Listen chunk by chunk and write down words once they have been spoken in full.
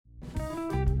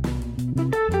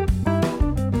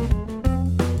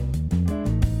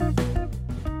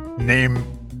name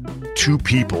two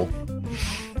people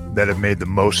that have made the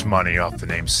most money off the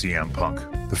name CM Punk.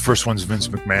 The first one's Vince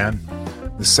McMahon.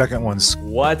 The second one's...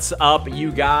 What's up,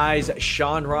 you guys?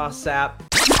 Sean Ross Sapp.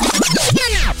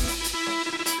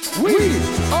 We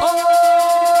are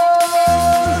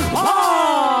live!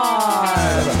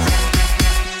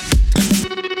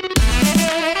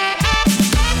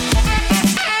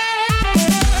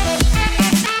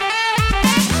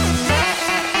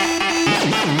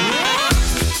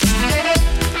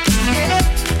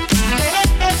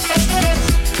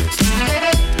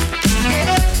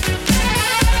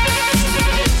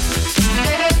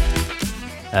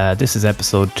 This is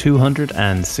episode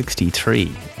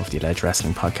 263 of the Alleged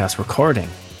Wrestling Podcast, recording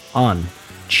on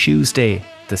Tuesday,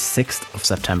 the 6th of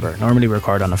September. Normally we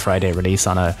record on a Friday, release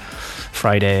on a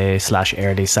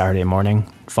Friday/early Saturday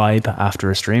morning vibe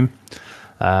after a stream.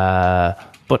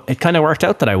 But it kind of worked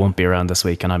out that I won't be around this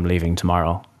week and I'm leaving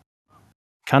tomorrow.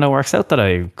 Kind of works out that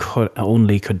I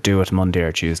could do it Monday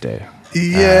or Tuesday.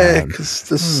 Yeah, because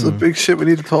there's a big shit we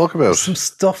need to talk about. Some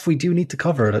stuff we do need to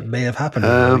cover that may have happened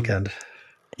over the weekend.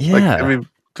 Yeah. Like, I mean,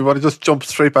 do you want to just jump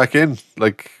straight back in?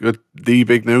 Like, with the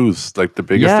big news, like the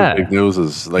biggest of big news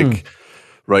is like,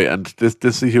 right, and this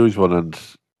is a huge one, and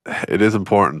it is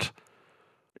important.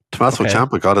 Tommaso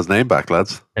Ciampa got his name back,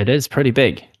 lads. It is pretty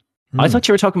big. I thought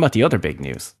you were talking about the other big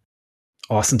news.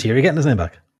 Austin Theory getting his name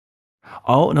back.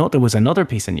 Oh, no, there was another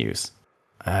piece of news.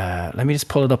 Let me just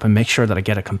pull it up and make sure that I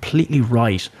get it completely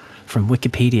right from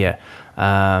Wikipedia.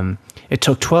 It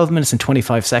took 12 minutes and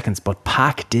 25 seconds, but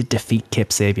Pac did defeat Kip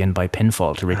Sabian by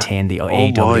pinfall to retain the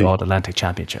AEW All-Atlantic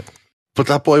Championship. But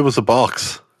that boy was a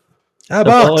box. A the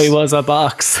box. boy was a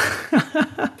box.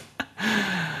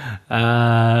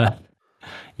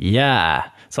 Yeah.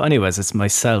 So anyways, it's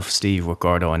myself, Steve, with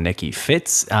Gordo and Nikki.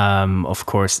 Fitz, of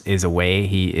course, is away.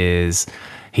 He's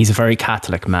a very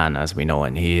Catholic man, as we know,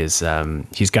 and he's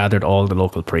gathered all the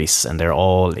local priests, and they're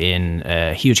all in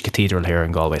a huge cathedral here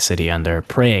in Galway City, and they're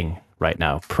praying right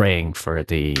now, praying for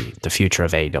the future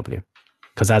of AEW,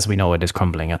 because as we know, it is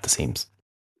crumbling at the seams.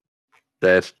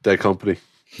 Dead company.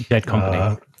 Dead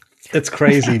company. It's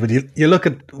crazy, but you look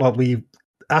at what we,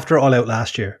 after All Out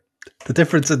last year, the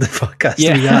difference in the podcast we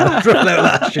had after All Out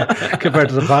last year compared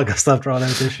to the podcast after All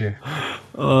Out this year.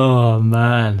 Oh,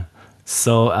 man.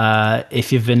 So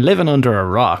if you've been living under a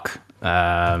rock,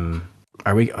 are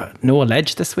we no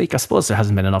alleged this week? I suppose there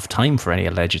hasn't been enough time for any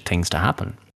alleged things to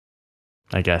happen.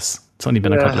 I guess it's only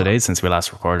been a couple of days since we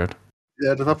last recorded.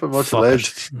 Yeah, there's not been much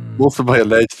alleged. Most of my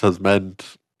alleged has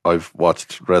meant I've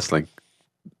watched wrestling.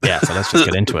 Yeah, so let's just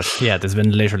get into it. Yeah, there's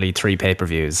been literally 3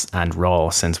 pay-per-views and Raw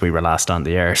since we were last on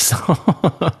the air. So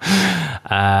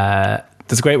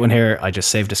there's a great one here. I just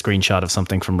saved a screenshot of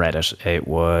something from Reddit. It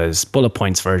was bullet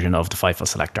points version of the Fightful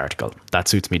Select article. That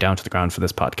suits me down to the ground for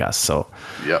this podcast. So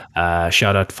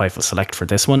shout out to Fightful Select for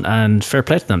this one, and fair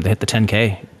play to them. They hit the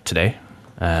 10K today,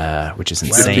 which is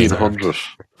insane.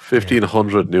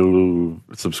 1,500 new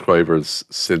subscribers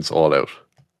since All Out.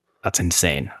 That's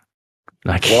insane.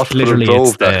 Like, what literally,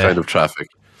 drove that kind of traffic?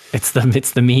 It's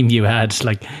the meme you had,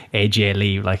 like AJ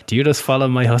Lee, like, do you just follow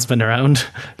my husband around,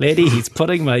 lady? He's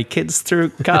putting my kids through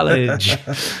college.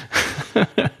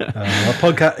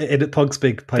 Punk's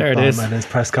big pipe bomb in his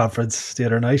press conference the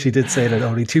other night. He did say that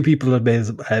only 2 people had made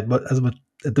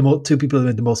two people had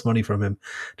made the most money from him.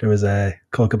 There was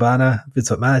Cole Cabana, Vince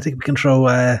McMahon. I think we can throw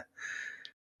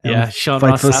Sean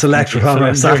Ross Sapp. Select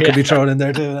could be Yeah. thrown in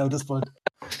there too at this point.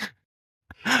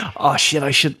 Oh shit, I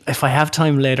should, if I have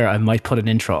time later, I might put an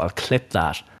intro. I'll clip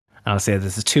that and I'll say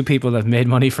this is 2 people that have made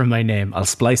money from my name. I'll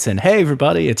splice in, hey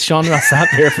everybody, it's Sean Ross Sapp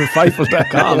here from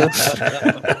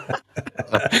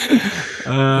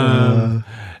Fightful.com.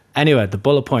 Anyway, the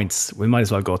bullet points, we might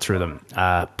as well go through them.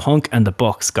 Punk and the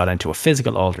Bucks got into a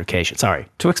physical altercation. Sorry,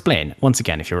 to explain, once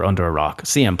again, if you're under a rock,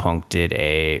 CM Punk did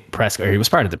he was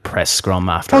part of the press scrum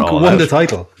after Punk All won Out. the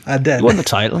title. And then Won the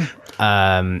title.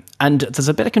 And there's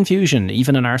a bit of confusion,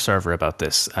 even in our server, about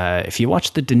this. If you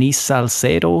watch the Denise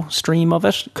Salcedo stream of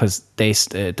it, because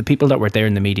the people that were there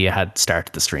in the media had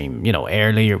started the stream,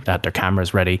 early, or had their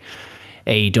cameras ready.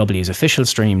 AEW's official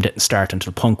stream didn't start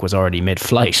until Punk was already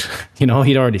mid-flight. He'd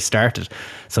already started.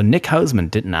 So Nick Hausman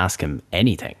didn't ask him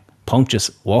anything. Punk just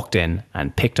walked in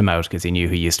and picked him out because he knew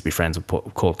he used to be friends with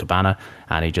Colt Cabana,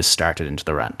 and he just started into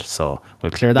the rant. So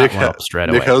we'll clear that one up straight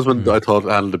away. Nick Hausman, I thought,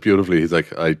 handled it beautifully. He's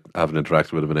like, I haven't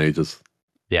interacted with him in ages.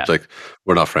 Yeah. It's like,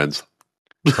 we're not friends.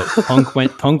 So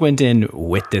Punk went in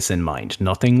with this in mind.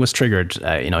 Nothing was triggered.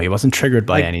 He wasn't triggered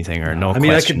by anything or no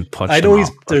question. I know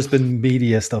there's been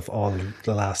media stuff all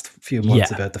the last few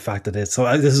months about the fact that it's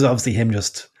so. This is obviously him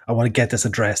just. I want to get this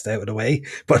addressed out of the way.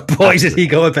 But boy, did he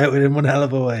go about it in one hell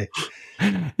of a way.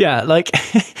 Yeah, like,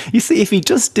 you see, if he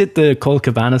just did the Colt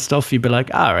Cabana stuff, you'd be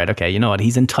like, all right, okay, you know what,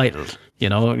 he's entitled. You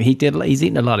know, he's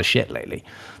eaten a lot of shit lately.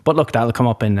 But look, that'll come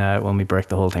up in when we break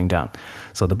the whole thing down.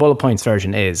 So the bullet points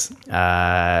version is,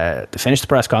 to finish the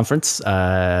press conference,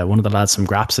 one of the lads from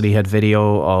Grapsody had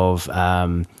video of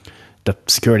the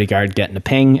security guard getting a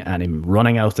ping and him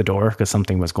running out the door because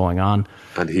something was going on.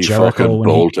 And he fucking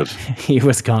bolted. He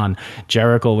was gone.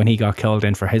 Jericho, when he got called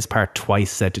in for his part twice,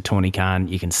 said to Tony Khan,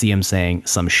 you can see him saying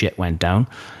some shit went down.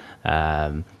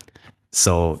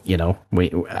 So, you know,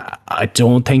 I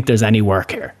don't think there's any work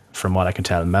here from what I can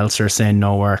tell. Meltzer saying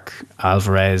no work.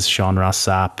 Alvarez, Sean Ross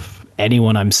Sapp,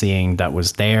 anyone I'm seeing that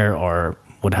was there or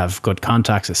would have good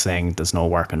contacts is saying there's no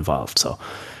work involved. So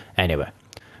anyway.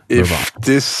 If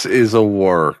this is a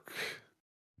work,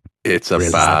 it's a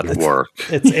bad work.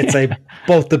 It's a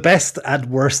both the best and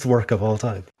worst work of all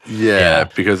time. Yeah,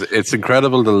 because it's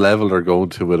incredible the level they're going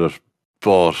to with it.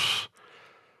 But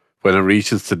when it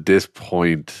reaches to this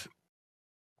point,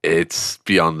 it's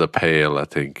beyond the pale, I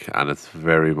think. And it's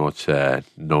very much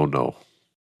no.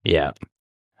 Yeah.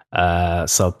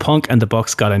 So Punk and the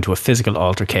Bucks got into a physical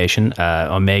altercation.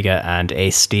 Omega and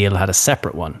Ace Steel had a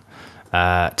separate one.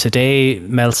 Today,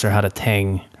 Meltzer had a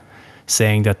thing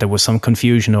saying that there was some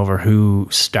confusion over who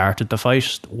started the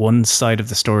fight. One side of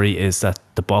the story is that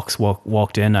the Bucks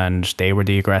walked in and they were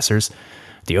the aggressors.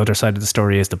 The other side of the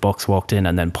story is the Bucks walked in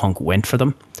and then Punk went for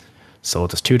them. So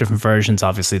there's two different versions.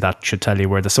 Obviously, that should tell you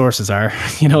where the sources are.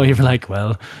 You know, you're like,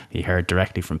 well, he heard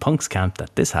directly from Punk's camp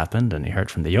that this happened, and he heard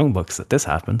from the Young Bucks that this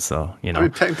happened. So, you know, I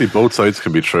mean, technically, both sides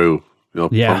can be true. You know,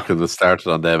 Punk can have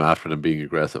started on them after them being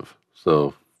aggressive.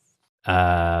 So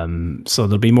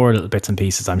there'll be more little bits and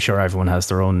pieces. I'm sure everyone has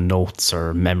their own notes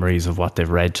or memories of what they've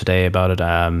read today about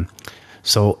it.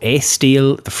 So Ace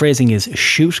Steel, the phrasing is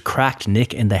shoot cracked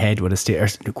Nick in the head with a steel,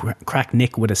 crack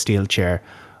Nick with a steel chair.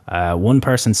 One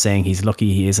person saying he's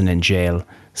lucky he isn't in jail.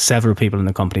 Several people in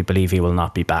the company believe he will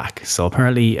not be back. So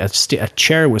apparently a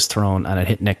chair was thrown and it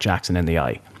hit Nick Jackson in the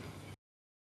eye.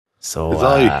 So his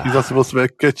eye. He's not supposed to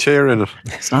get chair in it.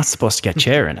 It's not supposed to get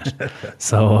chair in it.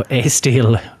 So Ace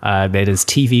Steel made his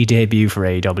TV debut for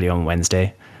AEW on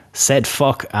Wednesday. Said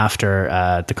fuck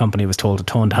after the company was told to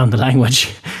tone down the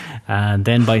language. And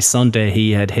then by Sunday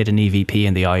he had hit an EVP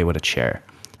in the eye with a chair.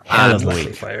 Hell of a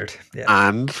week. Fired. Yeah.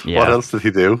 And what else did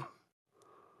he do?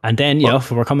 And then,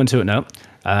 we're coming to it now.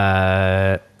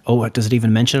 Does it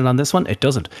even mention it on this one? It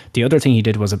doesn't. The other thing he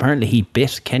did was apparently he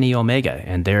bit Kenny Omega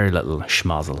in their little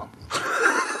schmozzle.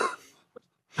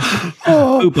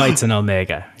 Who bites an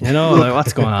Omega? You know, like,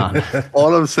 what's going on?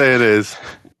 All I'm saying is,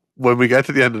 when we get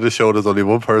to the end of the show, there's only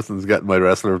one person who's getting my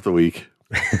Wrestler of the Week.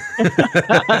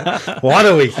 What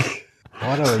a week.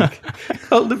 What a week.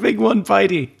 Called the big one,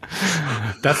 Bitey.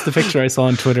 That's the picture I saw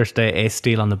on Twitter today. Ace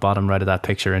Steel on the bottom right of that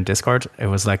picture in Discord. It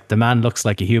was like, the man looks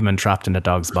like a human trapped in a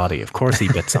dog's body. Of course he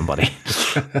bit somebody.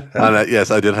 And yes,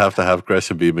 I did have to have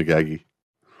Gresham be McGaggy.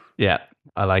 Yeah,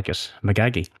 I like it.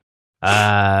 McGaggy.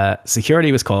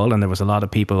 Security was called and there was a lot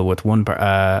of people with one...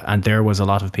 and there was a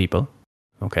lot of people.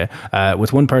 Okay.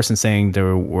 With one person saying they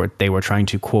were trying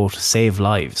to, quote, save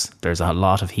lives. There's a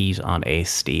lot of heat on Ace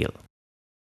Steel.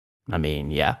 I mean,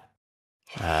 yeah.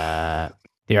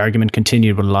 The argument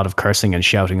continued with a lot of cursing and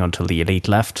shouting until the Elite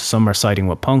left. Some are siding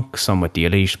with Punk, some with the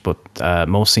Elite, but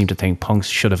most seem to think Punk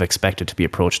should have expected to be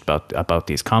approached about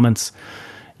these comments.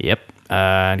 Yep.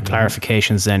 And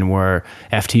clarifications then were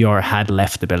FTR had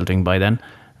left the building by then,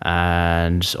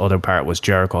 and other part was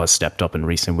Jericho has stepped up in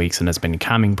recent weeks and has been a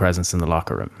calming presence in the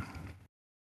locker room.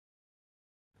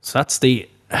 So that's the...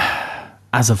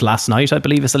 As of last night, I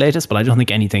believe is the latest, but I don't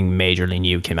think anything majorly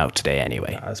new came out today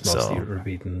anyway. It's mostly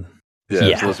repeating. Yeah,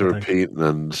 it's mostly repeating,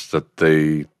 and that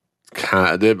they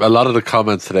can't. A lot of the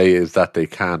comments today is that they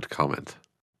can't comment.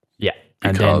 Yeah,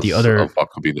 and then the other of what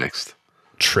could be next.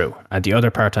 True. And the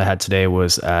other part I had today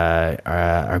was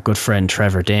our good friend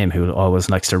Trevor Dame, who always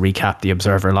likes to recap the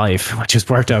Observer Live, which has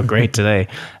worked out great today.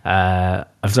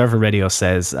 Observer Radio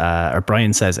says, or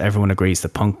Brian says, everyone agrees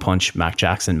that Punk punched Mac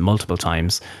Jackson multiple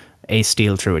times. Ace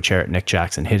Steel threw a chair at Nick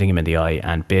Jackson, hitting him in the eye,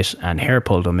 and bit and hair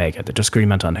pulled Omega. The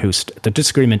disagreement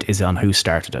is on who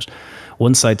started it.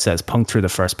 One side says Punk threw the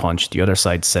first punch. The other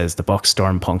side says the Bucks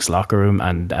stormed Punk's locker room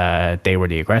and they were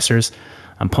the aggressors.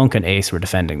 And Punk and Ace were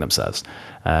defending themselves.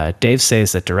 Dave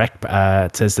says that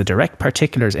the direct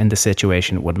particulars in the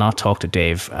situation would not talk to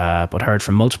Dave, but heard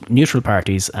from multiple neutral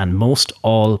parties and most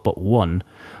all but one.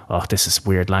 Oh, this is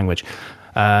weird language.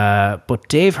 But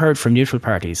Dave heard from neutral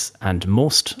parties and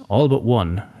most all but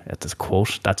one. That's a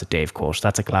quote. That's a Dave quote.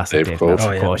 That's a classic Dave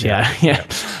quote. Yeah.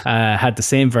 Had the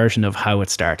same version of how it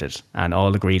started and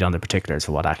all agreed on the particulars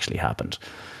of what actually happened.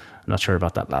 not sure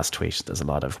about that last tweet. There's a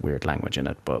lot of weird language in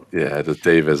it, but yeah, there's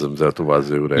Davisms out the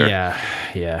wazoo there.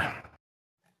 Yeah.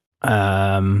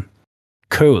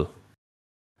 Cool.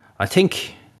 I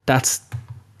think that's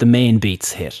the main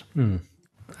beats hit.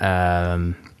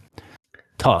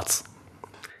 Thoughts?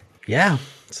 Yeah.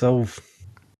 So,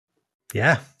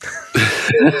 yeah.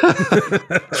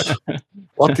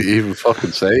 What do you even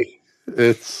fucking say?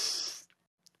 It's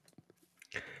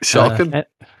shocking.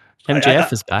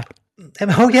 MJF is back.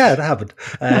 Oh yeah, it happened.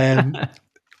 I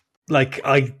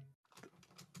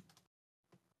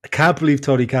can't believe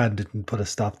Tony Khan didn't put a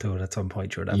stop to it at some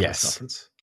point during that press conference.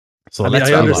 So I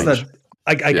understand.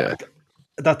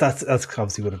 That's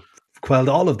obviously would have quelled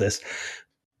all of this.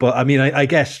 But I mean, I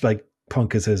get like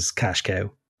Punk is his cash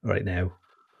cow right now.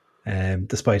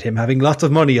 Despite him having lots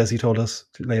of money, as he told us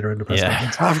later in the press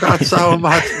conference. I've got so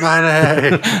much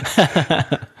money.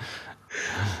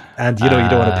 And you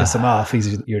don't want to piss him off.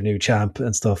 He's your new champ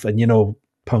and stuff. And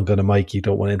Punk on a mic, you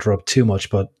don't want to interrupt too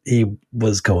much, but he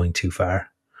was going too far.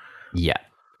 Yeah.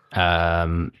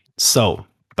 So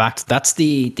that's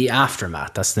the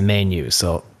aftermath. That's the main news.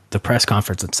 So the press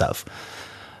conference itself.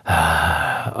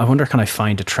 I wonder, can I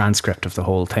find a transcript of the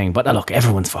whole thing? But look,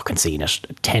 everyone's fucking seen it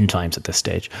 10 times at this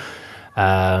stage.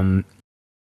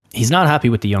 He's not happy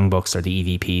with the Young Bucks or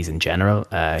the EVPs in general.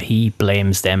 He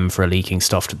blames them for leaking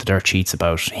stuff to the dirt sheets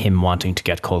about him wanting to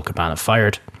get Colt Cabana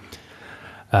fired.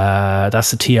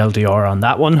 That's the TLDR on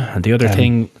that one. And the other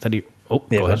thing that he... Oh,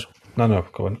 go ahead. No,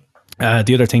 go on.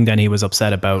 The other thing then he was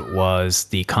upset about was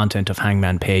the content of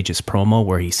Hangman Page's promo,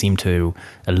 where he seemed to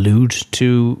allude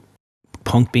to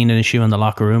Punk being an issue in the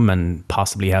locker room and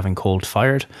possibly having Colt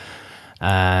fired.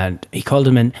 And he called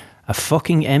him a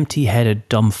fucking empty-headed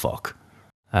dumb fuck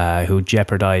who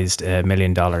jeopardized $1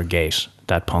 million gate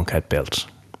that Punk had built,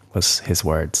 was his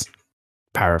words,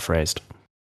 paraphrased.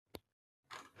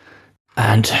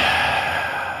 And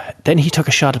then he took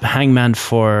a shot at Hangman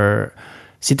for...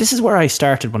 See, this is where I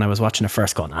started when I was watching it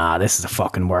first, going, this is a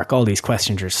fucking work. All these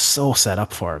questions are so set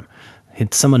up for him.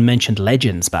 Someone mentioned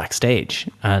legends backstage,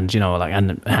 and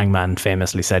and Hangman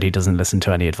famously said he doesn't listen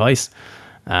to any advice,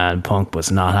 and Punk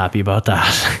was not happy about that.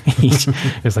 He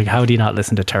was like, how do you not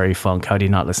listen to Terry Funk? How do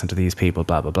you not listen to these people?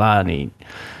 Blah blah blah. And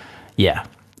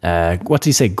what did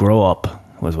he say? Grow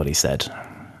up was what he said.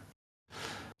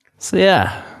 So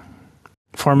yeah,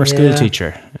 former school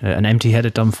teacher, an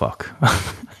empty-headed dumb fuck.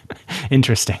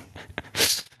 Interesting.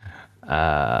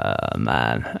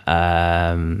 Man.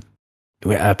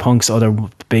 Punk's other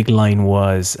big line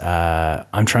was,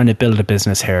 I'm trying to build a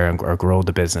business here or grow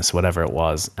the business, whatever it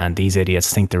was, and these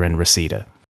idiots think they're in Reseda.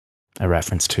 A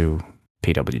reference to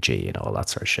PWG and all that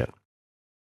sort of shit.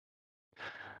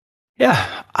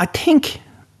 Yeah, I think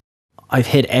I've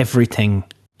hit everything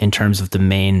in terms of the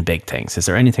main big things. Is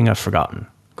there anything I've forgotten?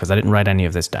 Because I didn't write any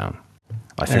of this down.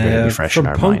 I figured it'd be fresh in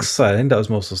our From Punk's minds. side, I think that was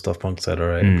most of the stuff Punk said, all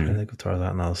right. I think we'll throw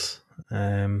that else.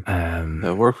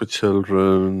 Work with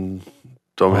children...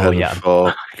 Fuck.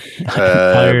 I'm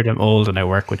tired, I'm old, and I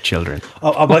work with children.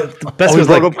 But the best was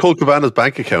brought up Colt Cabana's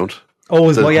bank account.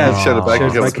 Shared a bank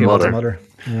account with the mother.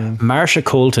 Yeah. Marsha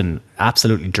Colton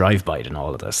absolutely drive-byed in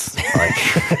all of this.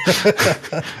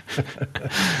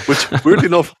 Which, weirdly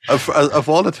enough, of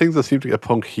all the things that seem to get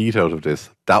Punk heat out of this,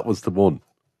 that was the one.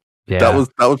 Yeah. That was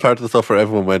part of the stuff where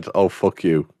everyone went, "Oh, fuck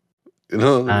you,"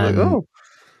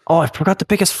 Oh, I forgot the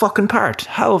biggest fucking part.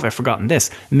 How have I forgotten this?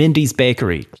 Mindy's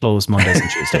Bakery closed Mondays and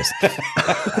Tuesdays.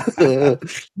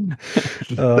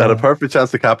 They had a perfect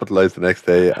chance to capitalize the next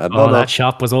day. And that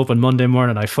shop was open Monday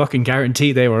morning. I fucking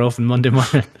guarantee they were open Monday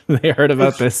morning. They heard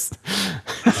about this.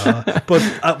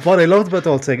 But what I loved about the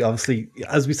whole thing, obviously,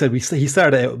 as we said, he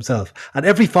started out himself. And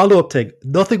every follow-up thing,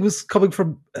 nothing was coming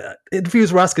from...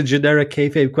 interviews were asking generic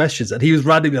kayfabe questions, and he was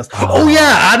randomly asking,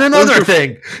 and another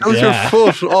thing! That was your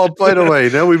foot. Oh, by the way,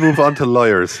 now we move on to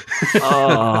lawyers.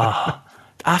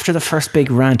 After the first big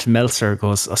rant, Meltzer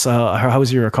goes, so how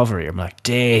was your recovery? I'm like,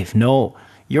 Dave, no,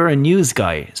 you're a news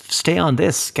guy. Stay on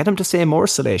this. Get him to say more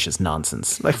salacious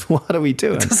nonsense. Like, what are we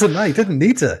doing? He didn't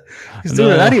need to. He's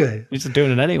doing it anyway. He's just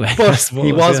doing it anyway. But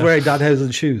he was wearing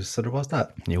Danhausen shoes, so there was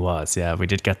that. He was, yeah. We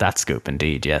did get that scoop,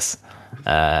 indeed, yes.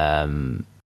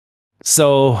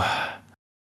 So,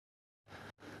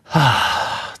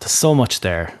 there's so much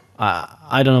there.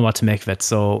 I don't know what to make of it.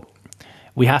 So,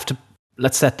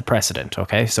 let's set the precedent,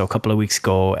 okay? So, a couple of weeks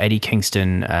ago, Eddie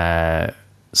Kingston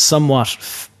somewhat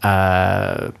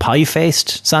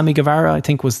pie-faced Sammy Guevara, I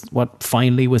think was what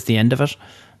finally was the end of it.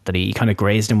 That he kind of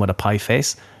grazed him with a pie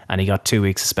face, and he got 2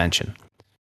 weeks suspension.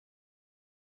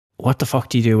 what the fuck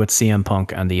do you do with CM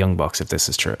Punk and the Young Bucks if this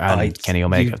is true? And Kenny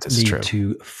Omega if this is true? You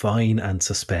need to fine and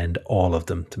suspend all of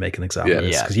them to make an example of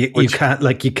this. Because you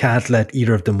can't let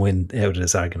either of them win out of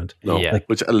this argument. No,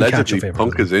 which allegedly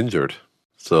Punk is injured.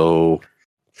 So...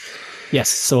 Yes,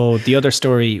 so the other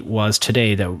story was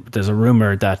today that there's a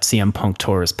rumor that CM Punk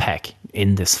tore his pec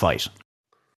in this fight.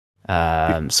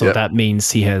 That means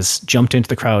he has jumped into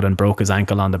the crowd and broke his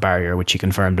ankle on the barrier, which he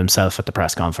confirmed himself at the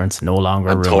press conference. No longer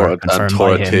a rumor. And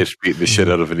tore a Tate beating the shit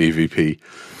out of an EVP.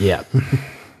 Yeah.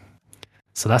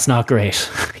 So that's not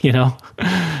great, you know?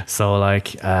 So,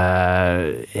 like,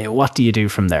 what do you do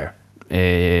from there?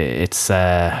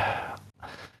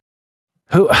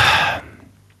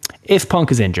 If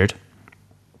Punk is injured,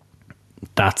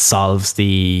 that solves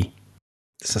the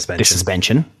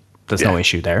suspension. There's no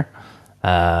issue there.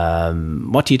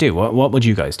 What do you do? What would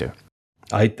you guys do?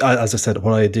 As I said,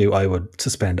 what I do, I would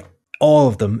suspend all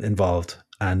of them involved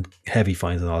and heavy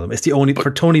fines on all of them. It's the only...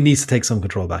 Tony needs to take some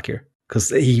control back here because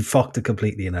he fucked it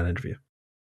completely in that interview.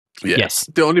 Yeah. Yes.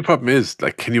 The only problem is,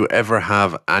 like, can you ever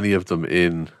have any of them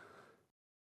in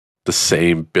the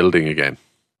same building again?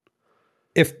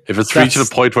 If it's reaching a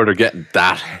point where they're getting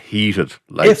that heated,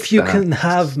 like, if you can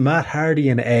have Matt Hardy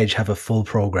and Edge have a full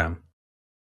program,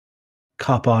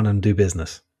 cop on and do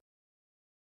business.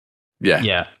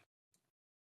 Yeah.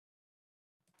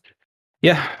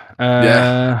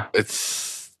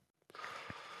 It's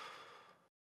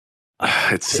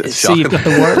so you've got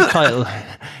the world title,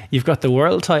 you've got the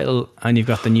world title, and you've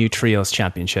got the new trios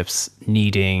championships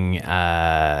needing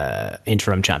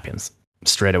interim champions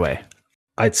straight away.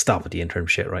 I'd stop at the interim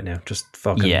shit right now. Just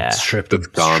fucking strip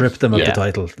them of the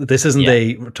title. This isn't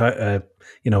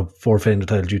forfeiting the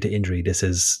title due to injury. This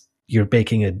is, you're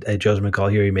making a judgment call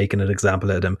here. You're making an example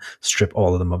out of them. Strip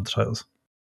all of them of the titles.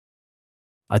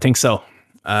 I think so.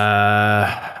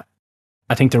 I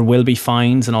think there will be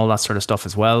fines and all that sort of stuff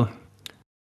as well.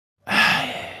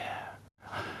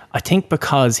 I think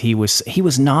because he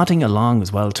was nodding along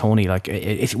as well, Tony. Like,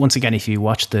 if you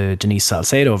watch the Denise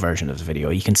Salcedo version of the video,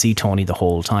 you can see Tony the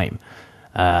whole time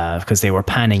because they were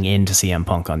panning into CM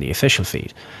Punk on the official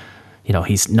feed. You know,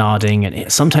 he's nodding,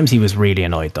 and sometimes he was really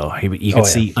annoyed though. You could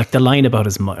see like the line about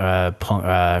his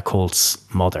Colt's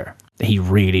mother. He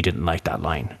really didn't like that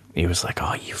line. He was like,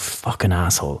 "Oh, you fucking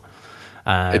asshole."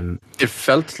 It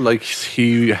felt like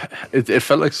it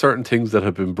felt like certain things that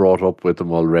had been brought up with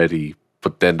him already.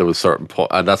 But then there was certain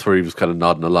point, and that's where he was kind of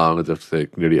nodding along as if to say,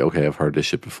 nearly, okay, I've heard this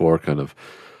shit before, kind of.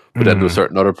 But then there were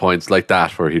certain other points like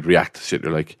that where he'd react to shit, and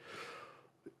you're like,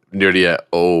 nearly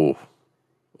oh,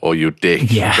 you dick,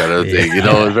 kind of thing. You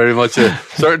know, very much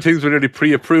certain things were nearly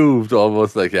pre-approved,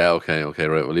 almost like, okay,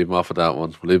 right, we'll leave him off of that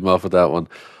one.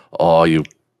 Oh, you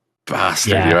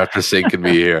bastard, you're after sinking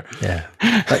me here. Yeah.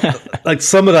 Like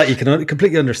some of that you can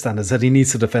completely understand is that he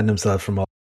needs to defend himself from all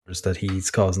that he's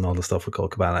causing all the stuff with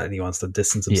Colt Cabana and he wants to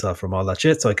distance himself from all that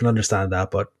shit, so I can understand that.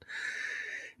 But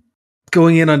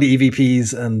going in on the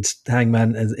EVPs and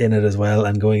Hangman is in it as well,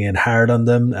 and going in hard on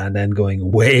them and then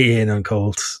going way in on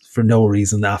Colt for no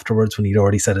reason afterwards when he'd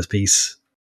already said his piece,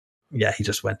 he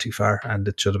just went too far and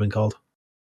it should have been called.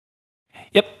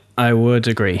 Yep, I would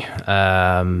agree.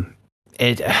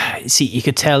 You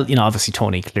could tell, you know, obviously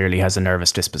Tony clearly has a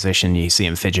nervous disposition. You see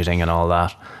him fidgeting and all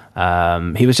that.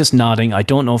 He was just nodding. I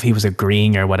don't know if he was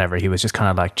agreeing or whatever. He was just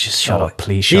kind of like, just shut up,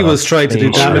 please. He was trying to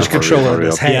do damage control in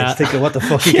his head, thinking what the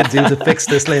fuck he can do to fix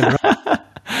this later on.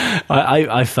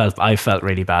 I felt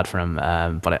really bad for him,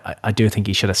 but I do think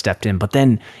he should have stepped in. But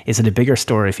then, is it a bigger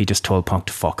story if he just told Punk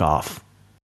to fuck off?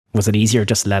 Was it easier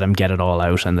just let him get it all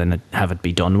out and then have it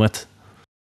be done with?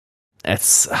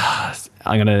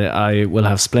 I will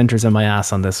have splinters in my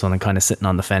ass on this one and kind of sitting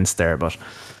on the fence there, but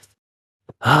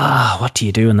what do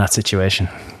you do in that situation?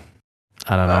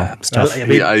 I don't know.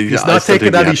 He's not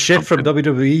taking any shit from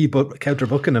WWE, but counter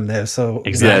booking him there. So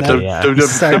exactly,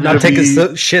 not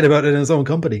taking shit about it in his own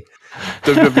company.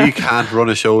 WWE can't run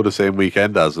a show the same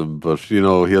weekend as him, but you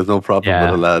know he has no problem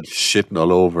with a lad shitting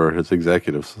all over his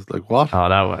executives. It's like, what? Oh,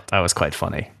 that was quite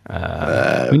funny.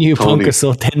 When you Punk is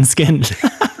so thin-skinned.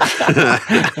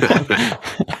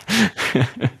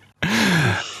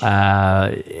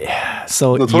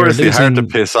 So notoriously hard to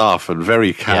piss off and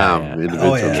very calm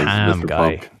individual. Calm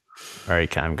guy. Punk. Very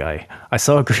calm guy. I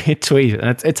saw a great tweet,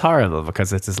 and it's horrible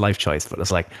because it's his life choice, but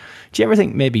it's like, do you ever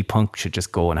think maybe Punk should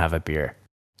just go and have a beer?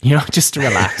 You know, just to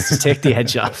relax, to take the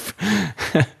edge off.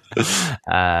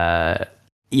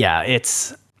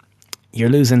 You're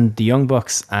losing the Young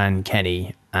Bucks and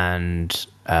Kenny and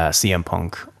CM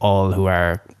Punk, all who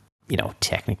are, you know,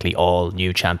 technically all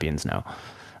new champions now.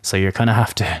 So you kind of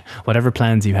have to, whatever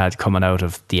plans you had coming out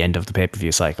of the end of the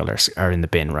pay-per-view cycle are in the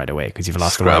bin right away, because you've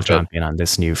lost the world champion on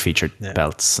this new featured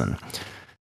belts. And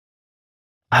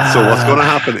so what's going to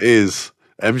happen is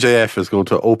MJF is going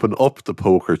to open up the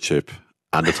poker chip,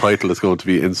 and the title is going to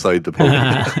be inside the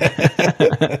poker chip.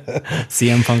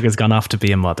 CM Punk has gone off to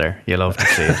be a mother. You love to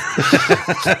see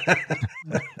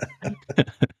it.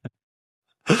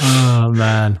 Oh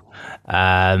man.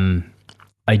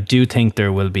 I do think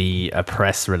there will be a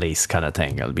press release kind of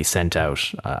thing. It'll be sent out.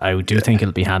 I do think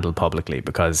it'll be handled publicly,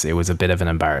 because it was a bit of an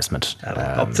embarrassment.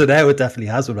 Up to now, it definitely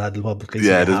has been handled publicly.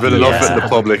 Yeah, there's been enough in the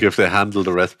public. If they handle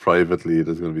the rest privately,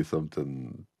 there's going to be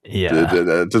something. Yeah,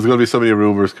 there's going to be so many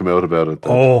rumors come out about it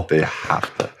that they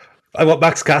have to. I want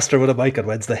Max Caster with a mic on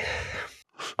Wednesday.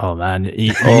 Oh man,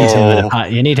 you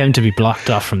need him to be blocked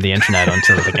off from the internet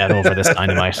until they get over this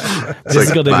Dynamite. This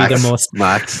is going to be the most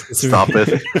stop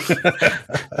it.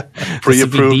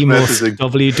 Pre-approved the most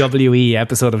WWE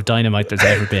episode of Dynamite there's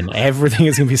ever been. Everything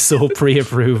is going to be so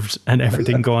pre-approved, and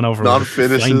everything going over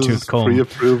non-finishes,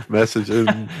 pre-approved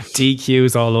messaging,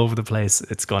 DQs all over the place.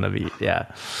 It's going to be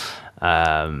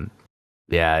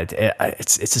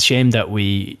it's a shame that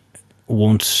we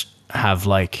won't have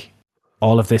like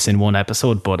all of this in one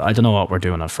episode, but I don't know what we're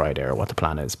doing on Friday or what the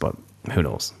plan is, but who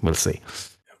knows? We'll see.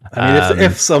 I mean,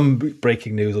 if some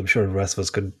breaking news, I'm sure the rest of us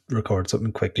could record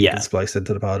something quickly and splice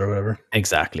into the pod or whatever.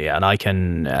 Exactly. And I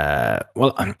can,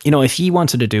 if he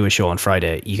wanted to do a show on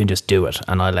Friday, you can just do it,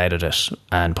 and I'll edit it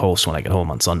and post when I get home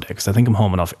on Sunday, because I think I'm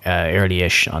home enough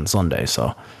early-ish on Sunday,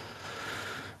 so...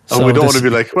 So we don't want to be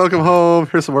like, welcome home,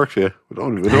 here's some work for you. We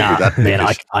don't be that. Man,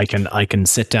 I can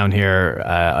sit down here,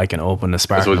 I can open a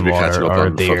sparkling water or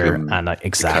a beer, and I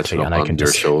can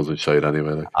just shows and shit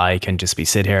anyway. Like. I can just be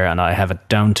sit here, and I have it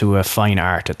down to a fine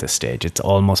art at this stage. It's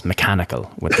almost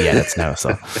mechanical with the edits now,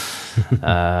 so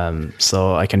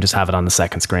so I can just have it on the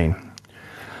second screen.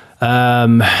 So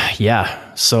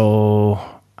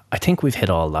I think we've hit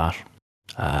all that.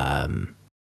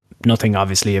 Nothing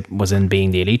obviously was in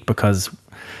Being the Elite, because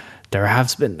there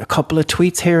has been a couple of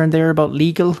tweets here and there about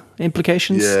legal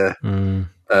implications. Yeah.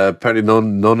 Apparently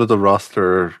none of the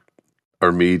roster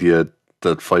or media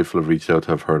that Fightful have reached out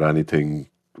to have heard anything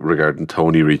regarding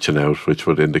Tony reaching out, which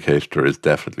would indicate there is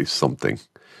definitely something.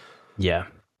 Yeah.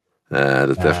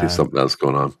 There's definitely something else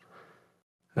going on.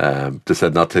 They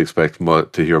said not to expect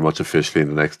to hear much officially in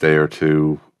the next day or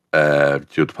two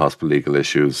due to possible legal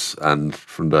issues. And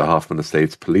from the Hoffman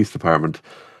Estates Police Department,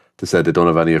 they said they don't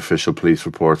have any official police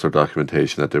reports or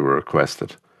documentation that they were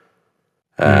requested.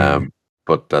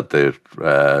 But that they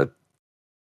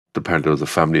apparently there was a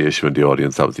family issue in the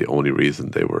audience. That was the only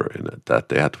reason they were in it, that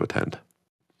they had to attend.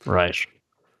 Right.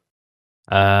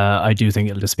 I do think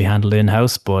it'll just be handled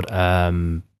in-house, but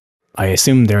I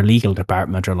assume their legal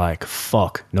department are like,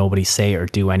 fuck, nobody say or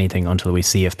do anything until we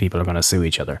see if people are going to sue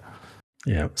each other.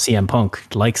 Yeah. CM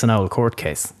Punk likes an old court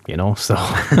case, so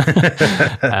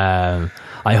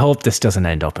I hope this doesn't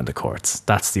end up in the courts.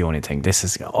 That's the only thing. This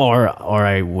is, or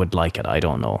I would like it. I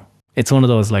don't know. It's one of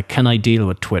those, like, can I deal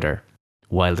with Twitter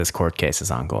while this court case is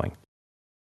ongoing?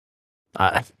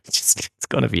 It's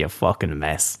going to be a fucking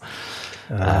mess.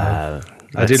 I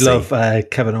did love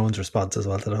Kevin Owens' response as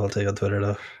well to the whole thing on Twitter,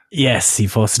 though. Yes, he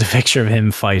posted a picture of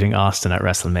him fighting Austin at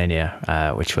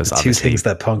WrestleMania, which was two things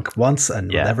that Punk wants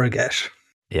and will never get.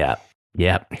 Yeah.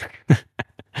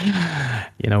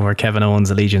 Where Kevin Owens'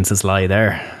 allegiances lie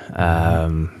there.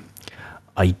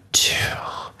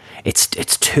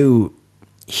 It's two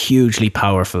hugely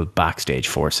powerful backstage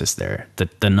forces there.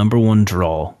 The number one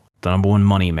draw, the number one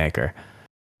money maker,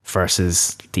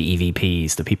 versus the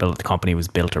EVPs, the people that the company was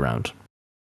built around,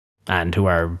 and who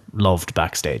are loved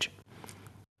backstage.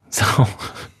 So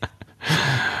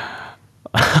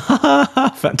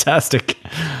fantastic.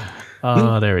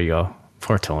 Oh, there we go.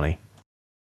 Poor Tony.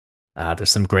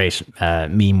 There's some great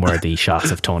meme-worthy shots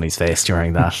of Tony's face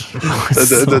during that.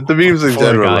 The memes in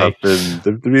general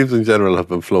the memes in general have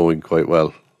been flowing quite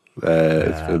well.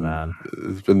 It's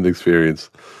been an experience.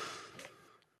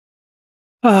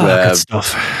 Good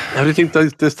stuff. How do you think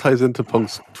this ties into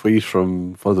Punk's tweet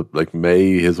from, was it like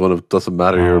May? His one of, doesn't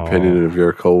matter your opinion of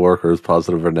your co-worker is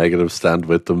positive or negative, stand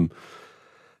with them.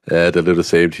 They'll do the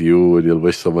same to you and you'll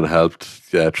wish someone helped.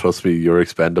 Yeah, trust me, you're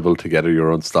expendable. Together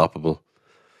you're unstoppable.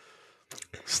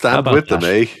 Stand with them,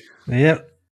 eh?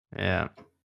 Yeah.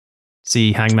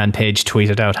 See, Hangman Page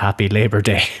tweeted out Happy Labor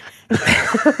Day.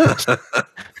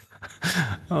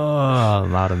 Oh,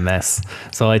 what a mess.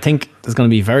 So I think there's going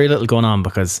to be very little going on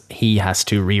because he has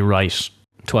to rewrite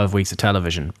 12 weeks of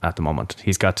television at the moment.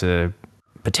 He's got to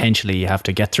potentially have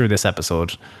to get through this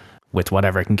episode, with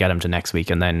whatever can get him to next week,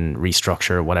 and then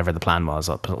restructure whatever the plan was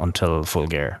up until Full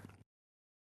Gear.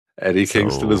 Eddie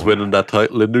Kingston is winning that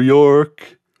title in New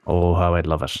York. Oh, how I'd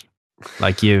love it.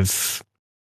 Like,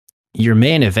 your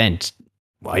main event,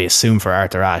 I assume for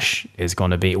Arthur Ashe,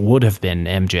 would have been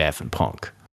MJF and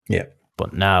Punk. Yeah.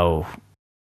 But now,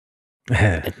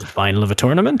 at the final of a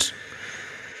tournament?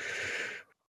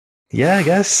 Yeah, I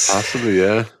guess. Possibly,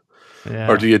 yeah.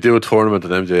 Or do you do a tournament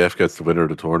and MJF gets the winner of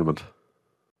the tournament?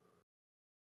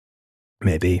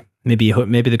 Maybe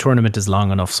the tournament is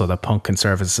long enough so that Punk can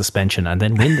serve as a suspension and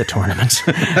then win the tournament.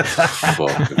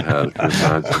 Fucking hell, can you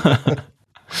imagine?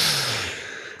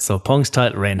 So Punk's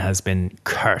title reign has been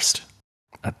cursed.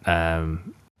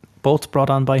 Both brought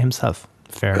on by himself.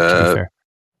 To be fair.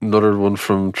 Another one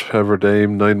from Trevor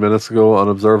Dame 9 minutes ago on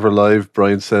Observer Live.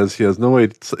 Brian says he has no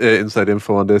inside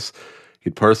info on this.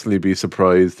 He'd personally be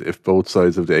surprised if both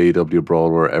sides of the AEW brawl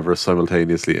were ever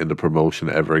simultaneously in the promotion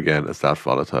ever again. It's that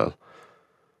volatile.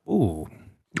 Ooh.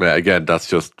 Yeah, again, that's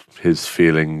just his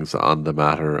feelings on the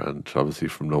matter, and obviously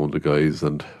from knowing the guys,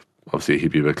 and obviously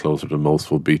he'd be a bit closer than most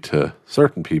will be to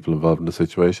certain people involved in the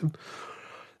situation.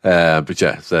 But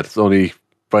yeah, that's only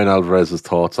Brian Alvarez's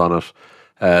thoughts on it.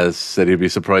 Said he'd be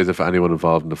surprised if anyone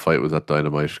involved in the fight was at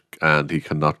Dynamite, and he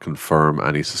cannot confirm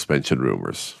any suspension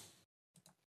rumours.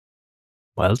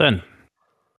 Well then.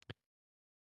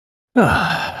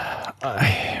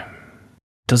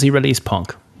 Does he release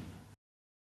Punk?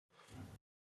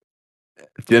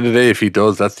 At the end of the day, if he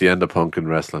does, that's the end of Punk in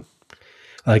wrestling.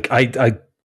 Like, I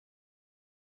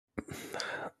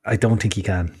don't think he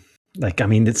can. Like, I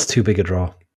mean, it's too big a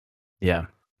draw. Yeah.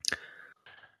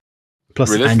 Plus,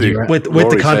 with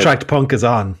the contract Punk is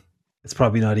on, it's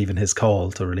probably not even his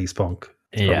call to release Punk.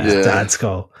 It's his dad's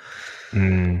call.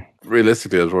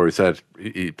 Realistically, as Rory said,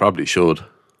 he probably should.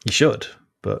 He should,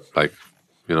 but like,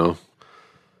 you know,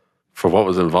 for what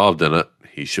was involved in it,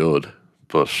 he should.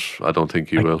 But I don't think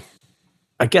he will.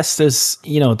 I guess there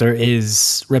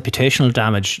is reputational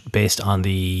damage based on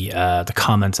the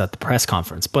comments at the press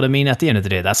conference. But I mean, at the end of the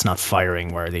day, that's not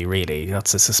firing worthy, really.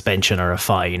 That's a suspension or a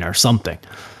fine or something.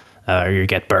 Or you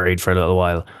get buried for a little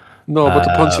while. No, but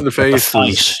the punch in the face.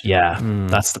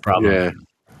 That's the problem. Yeah.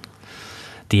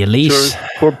 The Elite.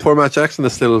 Sure, poor Matt Jackson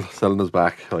is still selling his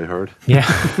back, I heard. Yeah.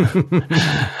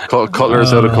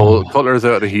 Cutler's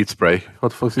out of heat spray. What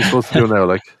the fuck is he supposed to do now?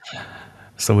 Like,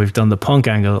 so we've done the Punk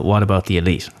angle. What about the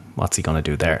Elite? What's he going to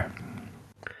do there?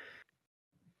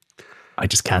 I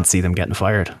just can't see them getting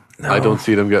fired. No. I don't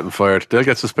see them getting fired. They'll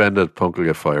get suspended. Punk will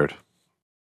get fired.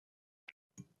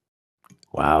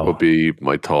 Wow. Would be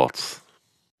my thoughts.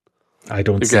 I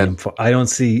don't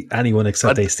see anyone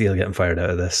except Ace Steel getting fired out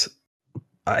of this.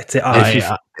 I'd say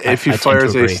if he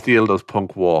fires Ace Steel, does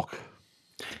Punk walk?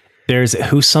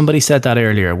 Somebody said that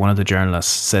earlier. One of the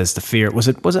journalists says the fear was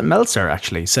it Meltzer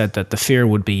actually said that the fear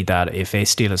would be that if Ace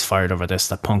Steel is fired over this,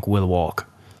 that Punk will walk.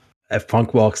 If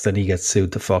Punk walks, then he gets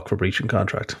sued to fuck for breaching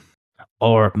contract.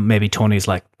 Or maybe Tony's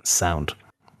like, sound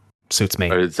suits me.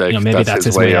 Like, maybe that's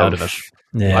his way out of it.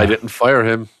 Yeah. I didn't fire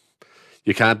him.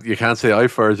 You can't say I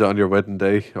fired you on your wedding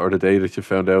day or the day that you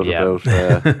found out about.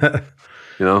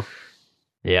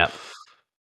 Yeah.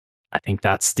 I think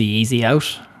that's the easy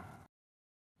out.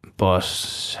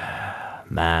 But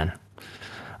man,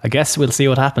 I guess we'll see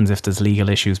what happens if there's legal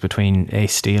issues between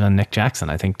Ace Steel and Nick Jackson.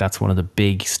 I think that's one of the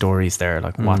big stories there.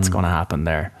 Like, what's going to happen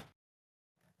there?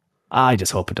 I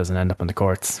just hope it doesn't end up in the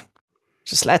courts.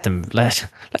 Just let them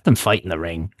fight in the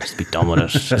ring. Just be done with it.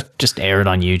 just air it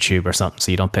on YouTube or something so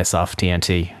you don't piss off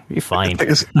TNT. You're fine.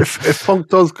 If Punk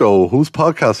does go, whose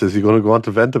podcast is he going to go on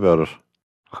to vent about it?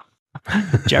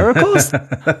 Jericho's?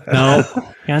 No,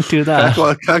 can't do that.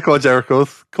 Can't go on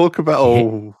Jericho's. Colt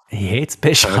Cabana. He hates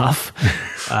Bischoff.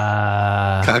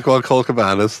 Can't go on Colt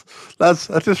Cabana's. Lads,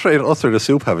 at this rate, us or the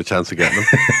Soup have a chance of getting them.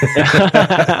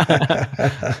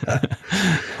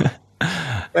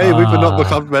 Hey, we've been up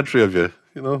complimentary of you,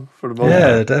 for the moment.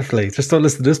 Yeah, definitely. Just don't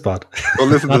listen to this pod. Don't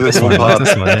listen to this one pod.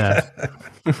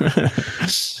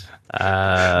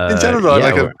 In general,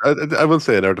 I will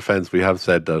say in our defense, we have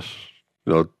said that,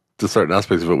 to certain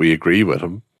aspects of it, we agree with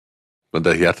him, and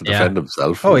that he had to defend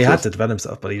himself. Oh, he had to defend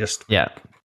himself, but he just could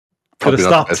have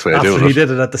stopped after he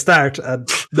did it at the start and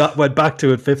not went back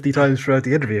to it 50 times throughout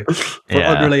the interview for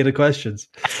unrelated questions.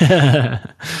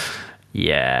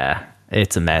 Yeah,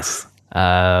 it's a mess.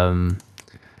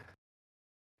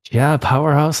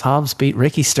 Powerhouse Hobbs beat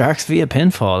Ricky Starks via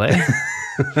pinfall, eh?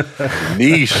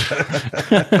 Neat.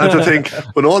 And to think,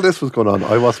 when all this was going on,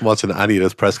 I wasn't watching any of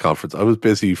this press conference. I was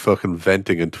busy fucking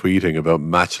venting and tweeting about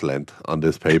match length on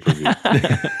this pay-per-view.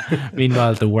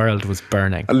 Meanwhile, the world was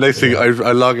burning. And next thing, I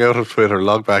log out of Twitter,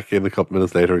 log back in a couple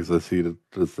minutes later because I see that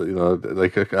there's,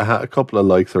 like a couple of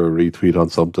likes or a retweet on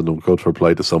something and go to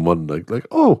reply to someone like,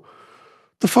 oh,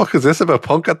 the fuck is this about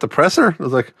Punk at the presser? I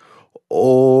was like,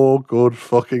 oh, good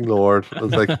fucking Lord. I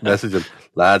was like messaging,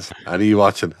 lads, any of you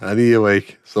watching? Any of you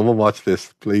awake? Someone watch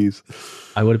this, please.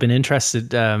 I would have been interested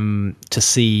to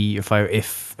see if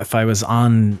I was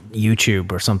on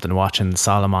YouTube or something watching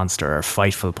Solomonster or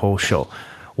Fightful post show,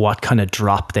 what kind of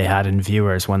drop they had in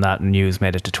viewers when that news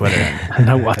made it to Twitter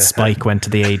and what spike went to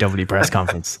the AEW press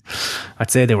conference. I'd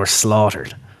say they were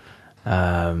slaughtered.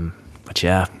 But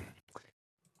yeah.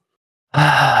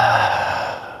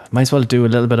 Might as well do a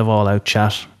little bit of all-out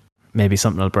chat. Maybe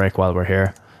something will break while we're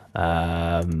here.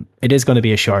 It is going to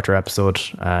be a shorter episode,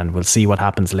 and we'll see what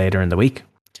happens later in the week.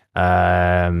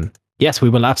 Yes, we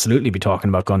will absolutely be talking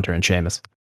about Gunter and Sheamus,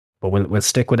 but we'll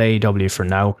stick with AEW for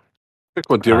now. Quick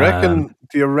one. Do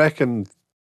you reckon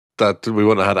that we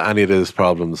wouldn't have had any of these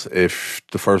problems if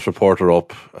the first reporter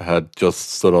up had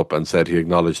just stood up and said he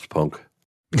acknowledged Punk?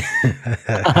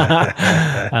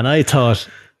 And I thought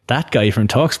that guy from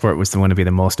TalkSport was the one to be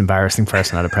the most embarrassing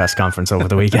person at a press conference over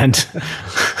the weekend.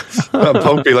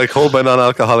 Punk be like, hold my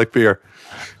non-alcoholic beer.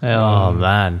 Oh,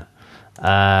 man.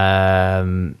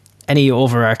 Any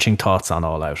overarching thoughts on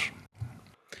All Out?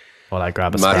 While I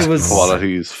grab a match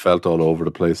qualities felt all over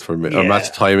the place for me. Yeah. Or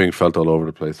match timing felt all over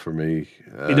the place for me.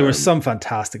 There were some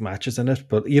fantastic matches in it,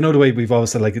 but you know the way we've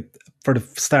always said, like for the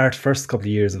first couple of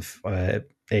years of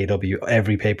AEW,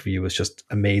 every pay-per-view was just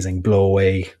amazing, blow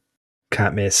away,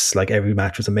 can't miss. Like every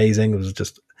match was amazing. It was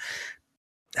just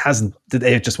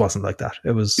it just wasn't like that.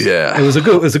 It was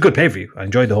a good pay-per-view. I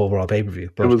enjoyed the whole overall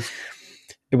pay-per-view, but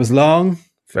it was long,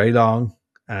 very long,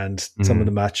 and some of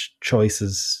the match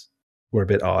choices were a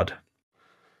bit odd.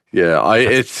 Yeah,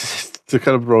 it's to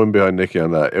kind of throw in behind Nicky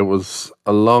on that. It was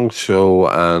a long show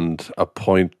and a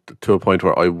point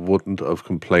where I wouldn't have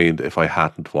complained if I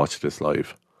hadn't watched this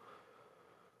live.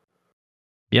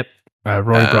 Yep. Roy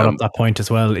brought up that point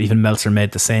as well. Even Meltzer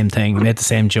made the same thing, made the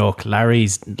same joke. Larry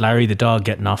the dog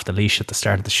getting off the leash at the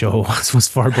start of the show was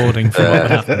foreboding for what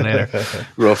would happen later.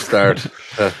 Rough start.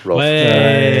 Rough.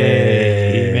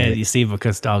 You see,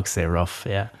 because dogs say rough.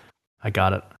 Yeah, I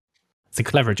got it. It's a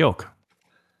clever joke.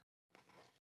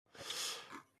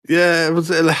 Yeah, it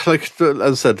was like, as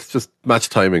I said, just match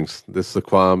timings. This is a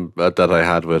qualm that I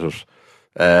had with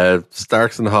it.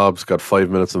 Starks and Hobbs got 5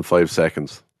 minutes and 5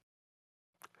 seconds.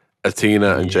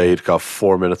 Athena and Jade got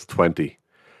 4 minutes 20.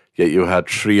 Yet you had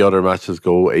 3 other matches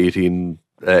go 18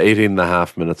 and a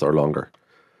half minutes or longer.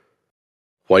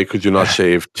 Why could you not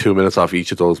shave 2 minutes off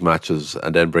each of those matches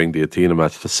and then bring the Athena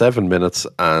match to 7 minutes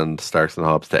and Starks and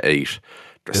Hobbs to 8?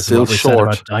 They're still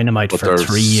short, Dynamite but for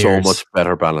 3 years. So much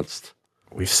better balanced.